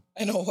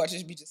I know. Watch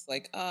it be just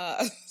like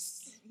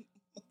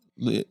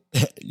you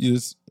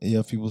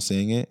have people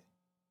saying it.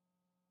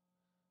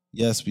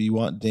 Yes, we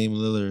want Dame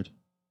Lillard.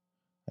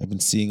 I've been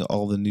seeing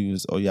all the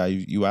news. Oh yeah,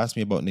 you asked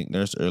me about Nick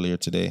Nurse earlier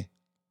today.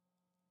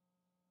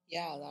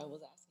 Yeah, I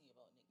was asking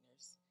about Nick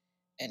Nurse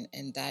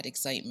and that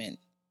excitement.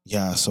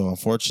 Yeah, so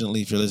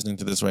unfortunately, if you're listening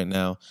to this right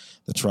now,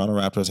 the Toronto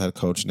Raptors head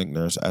coach Nick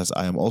Nurse, as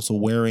I am also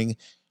wearing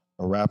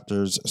a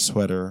Raptors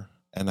sweater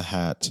and a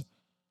hat.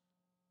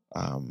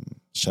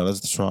 Shout out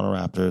to the Toronto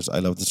Raptors. I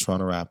love the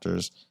Toronto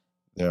Raptors.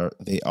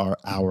 They are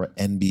our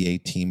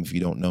NBA team. If you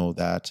don't know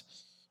that,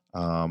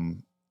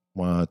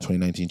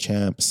 2019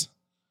 champs.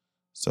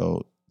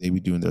 So they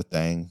be doing their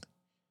thing.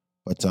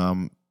 But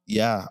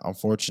yeah,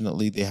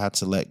 unfortunately, they had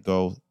to let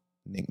go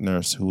Nick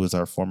Nurse, who was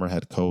our former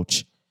head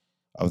coach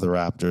of the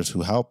Raptors,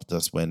 who helped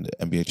us win the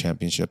NBA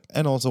championship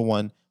and also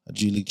won a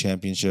G League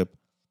championship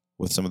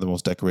with some of the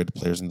most decorated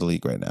players in the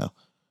league right now.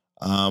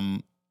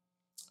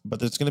 But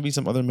there's going to be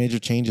some other major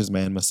changes,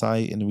 man.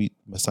 Masai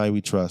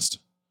we trust.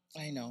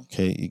 I know.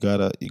 Okay, you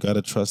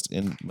gotta trust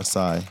in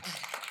Masai.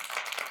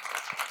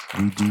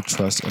 We do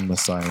trust in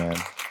Masai, man.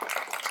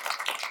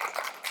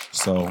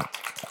 So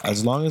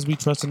as long as we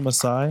trust in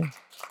Masai,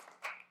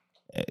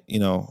 you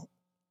know.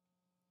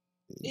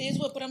 It is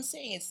but I'm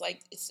saying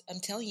I'm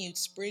telling you,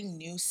 spring,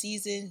 new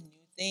season,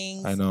 new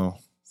things. I know.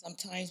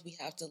 Sometimes we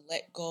have to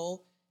let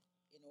go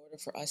in order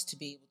for us to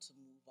be able to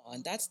move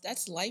on.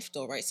 That's life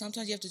though, right?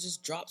 Sometimes you have to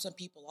just drop some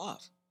people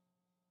off.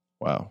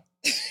 Wow.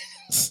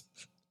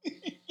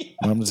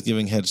 I'm just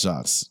giving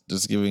headshots.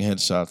 Just giving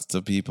headshots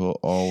to people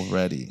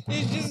already.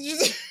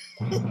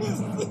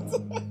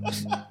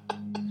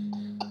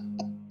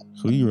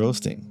 Who are you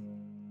roasting?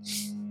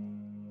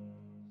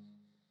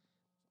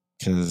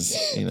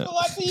 Because, you know.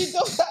 Why do you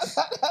know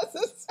that as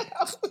a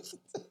sound?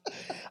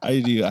 I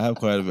do. I have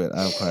quite a bit.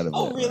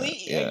 Oh, really?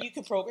 Yeah. You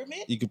can program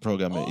it? You can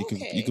program it.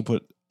 Okay. You could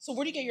put. So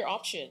where do you get your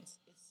options?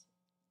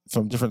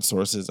 From different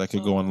sources. I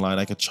could go online.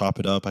 I could chop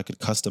it up. I could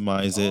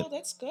customize it. Oh,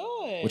 that's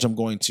good. Which I'm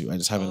going to. I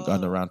just haven't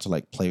gotten around to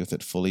like play with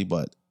it fully,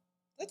 but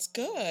that's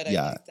good.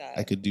 Yeah, I like that.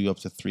 I could do up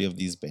to 3 of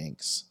these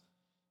banks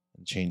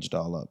and change it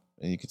all up.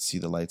 And you could see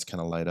the lights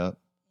kind of light up.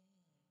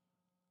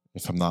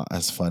 If I'm not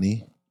as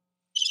funny.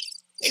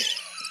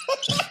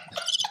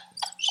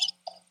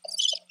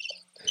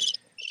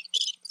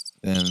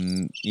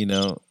 Then, you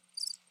know,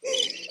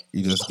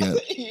 you just get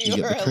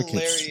the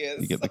crickets.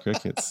 Hilarious. You get the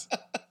crickets.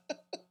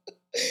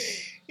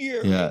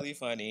 You're really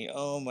funny.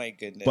 Oh my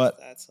goodness. But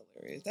that's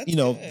hilarious. That's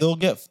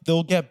good.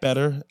 They'll get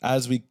better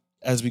as we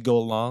go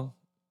along.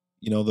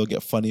 You know, they'll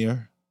get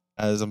funnier,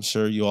 as I'm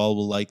sure you all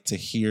will like to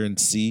hear and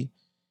see.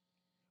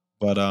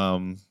 But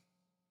I'm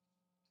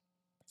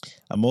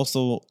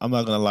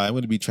not gonna lie, I'm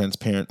gonna be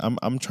transparent.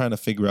 I'm trying to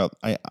figure out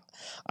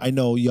I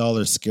know y'all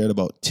are scared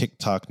about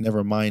TikTok,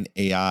 never mind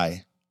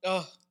AI.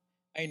 Oh,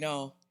 I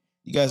know.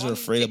 You guys are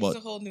afraid about a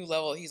whole new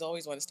level. He's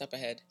always one step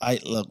ahead.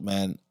 Look,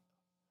 man.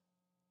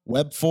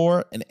 Web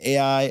 4 and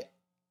AI,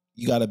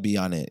 you got to be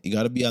on it. You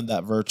got to be on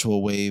that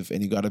virtual wave,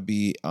 and you got to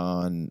be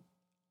on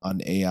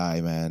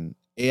AI, man.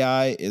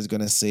 AI is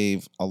going to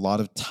save a lot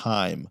of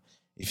time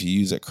if you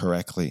use it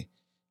correctly.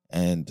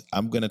 And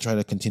I'm going to try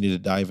to continue to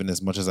dive in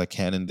as much as I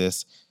can in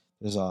this.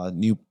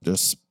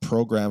 There's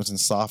programs and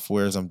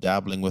softwares I'm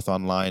dabbling with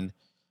online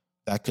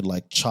that could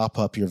like chop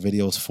up your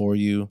videos for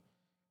you,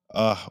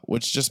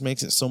 which just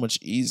makes it so much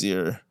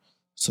easier.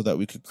 So that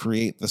we could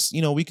create this,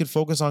 we could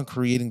focus on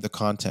creating the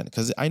content.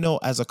 Because I know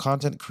as a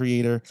content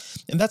creator,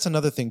 and that's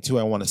another thing too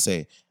I want to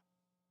say,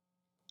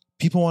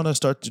 people want to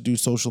start to do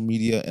social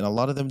media and a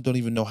lot of them don't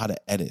even know how to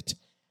edit.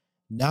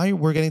 Now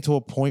we're getting to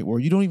a point where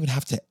you don't even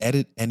have to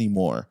edit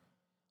anymore.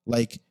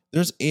 Like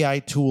there's AI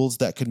tools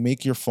that could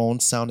make your phone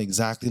sound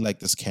exactly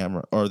like this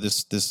camera or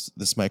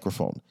this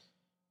microphone.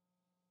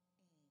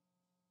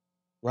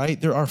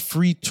 Right? There are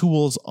free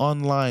tools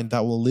online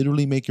that will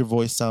literally make your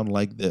voice sound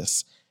like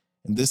this.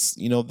 And this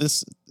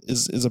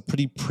is a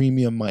pretty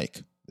premium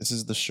mic. This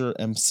is the Shure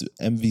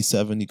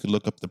MV7. You could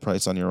look up the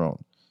price on your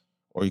own,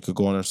 or you could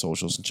go on our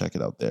socials and check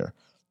it out there.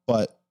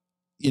 But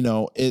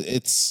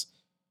it's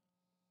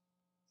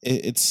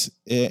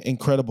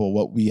incredible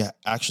what we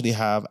actually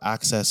have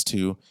access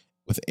to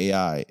with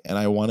AI, and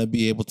I want to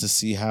be able to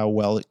see how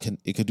well it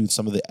could do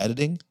some of the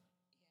editing,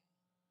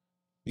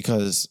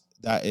 because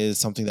that is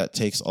something that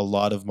takes a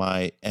lot of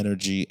my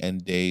energy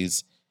and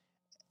days.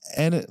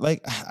 And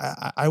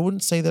I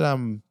wouldn't say that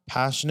I'm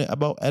passionate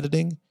about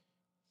editing.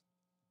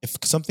 If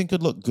something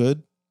could look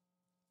good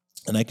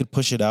and I could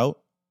push it out,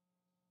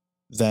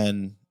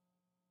 then,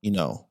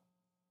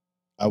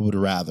 I would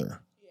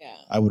rather. Yeah.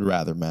 I would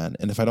rather, man.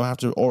 And if I don't have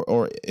to,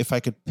 or if I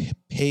could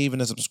pay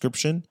even a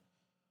subscription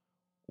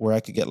where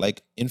I could get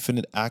like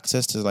infinite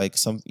access to like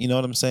some, you know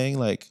what I'm saying?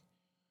 Like,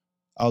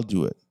 I'll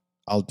do it.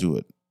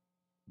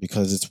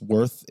 Because it's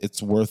worth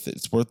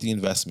the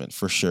investment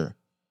for sure.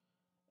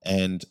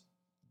 And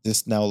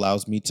this now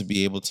allows me to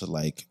be able to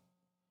like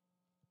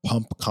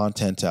pump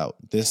content out.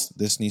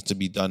 This needs to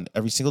be done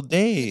every single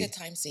day. It's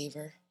like a time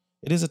saver.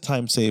 It is a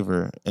time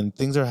saver, and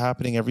things are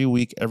happening every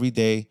week, every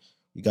day.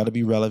 You got to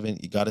be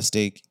relevant. You got to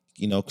stay,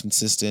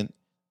 consistent,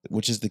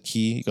 which is the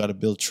key. You got to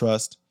build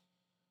trust.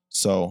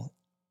 So,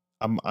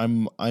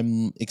 I'm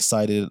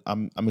excited.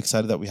 I'm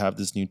excited that we have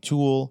this new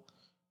tool.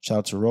 Shout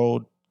out to the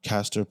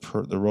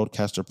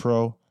Rodecaster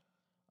Pro.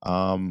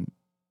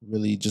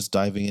 really just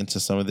diving into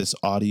some of this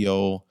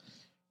audio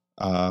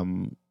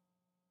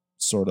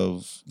sort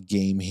of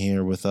game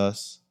here with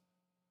us.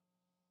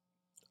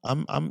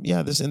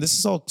 This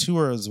is all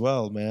tour as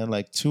well, man.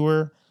 Like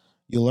tour,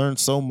 you learn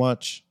so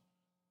much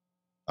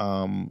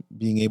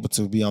being able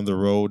to be on the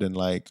road, and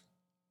like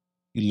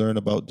you learn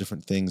about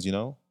different things, you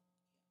know?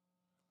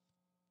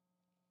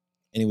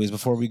 Anyways,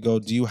 before we go,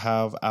 do you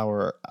have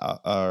our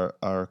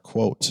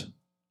quote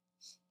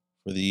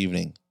for the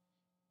evening?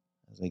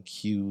 As I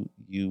cue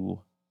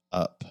you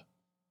up.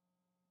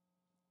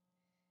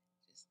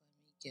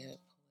 Just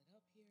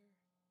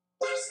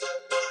let me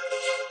pull it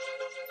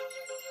up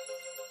here.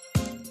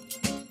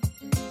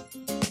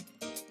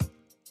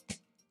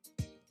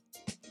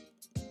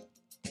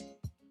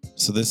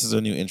 So this is our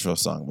new intro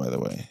song, by the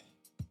way.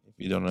 If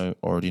you don't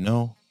already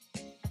know.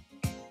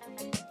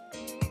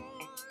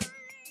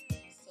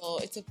 So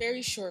it's a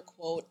very short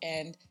quote,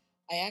 and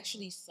I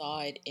actually saw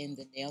it in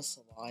the nail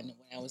salon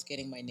when I was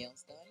getting my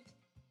nails done.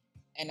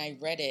 And I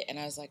read it, and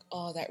I was like,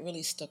 oh, that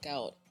really stuck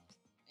out.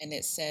 And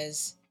it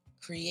says,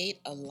 create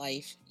a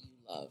life you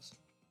love.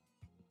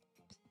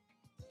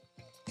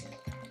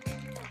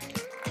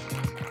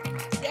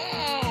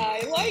 Yeah,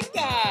 I like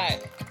that.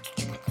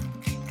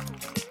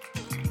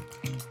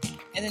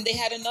 And then they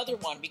had another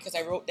one because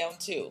I wrote down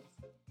two.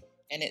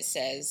 And it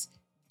says,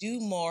 do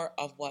more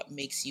of what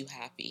makes you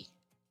happy.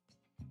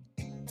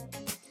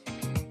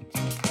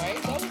 Right?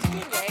 That was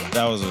good, right?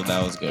 That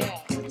was good.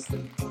 Yeah.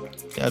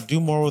 Yeah, do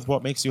more with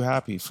what makes you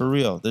happy. For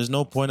real. There's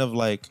no point of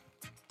like,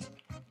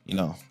 you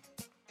know,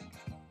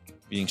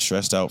 being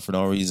stressed out for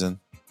no reason.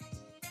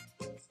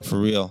 For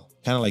real.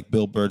 Kind of like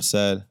Bill Burr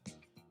said,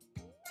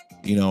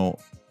 you know,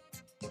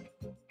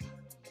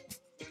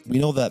 we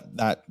know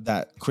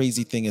that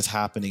crazy thing is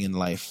happening in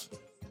life.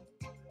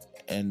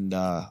 And,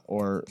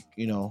 or,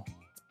 you know,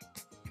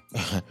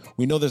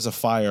 we know there's a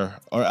fire.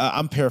 Or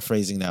I'm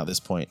paraphrasing now at this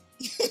point.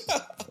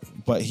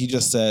 But he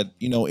just said,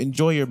 you know,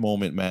 enjoy your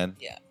moment, man.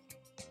 Yeah.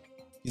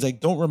 He's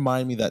like, don't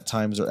remind me that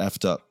times are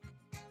effed up.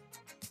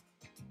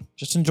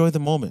 Just enjoy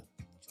the moment.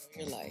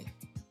 Enjoy your life.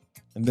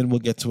 And then we'll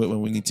get to it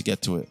when we need to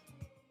get to it.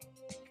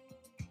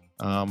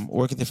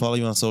 Where can they follow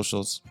you on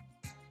socials?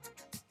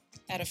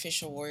 At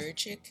Official Warrior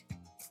Chick,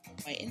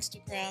 my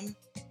Instagram,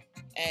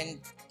 and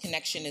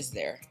connection is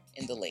there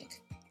in the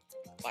link.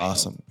 Bio.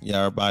 Awesome.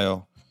 Yeah, our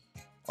bio.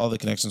 All the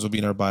connections will be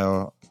in our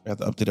bio. We have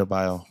to update our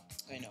bio.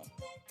 I know.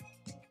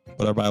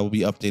 But our bio will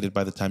be updated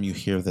by the time you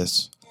hear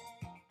this.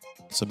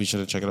 So be sure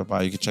to check out our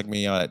bio. You can check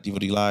me out at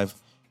DVD Live.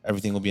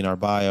 Everything will be in our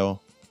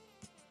bio.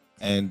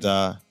 And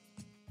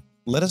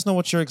let us know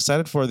what you're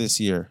excited for this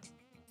year.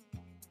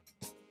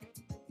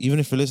 Even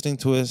if you're listening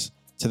to this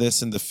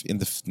in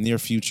the near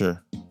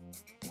future,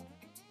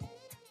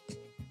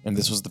 and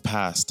this was the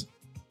past,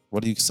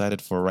 what are you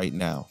excited for right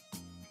now?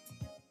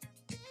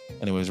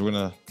 Anyways, we're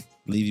gonna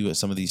leave you with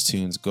some of these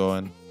tunes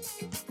going.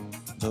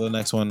 Until the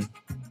next one,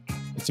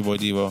 it's your boy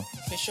Devo.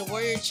 Official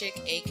Warrior Chick,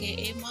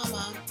 aka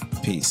Mama.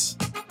 Peace.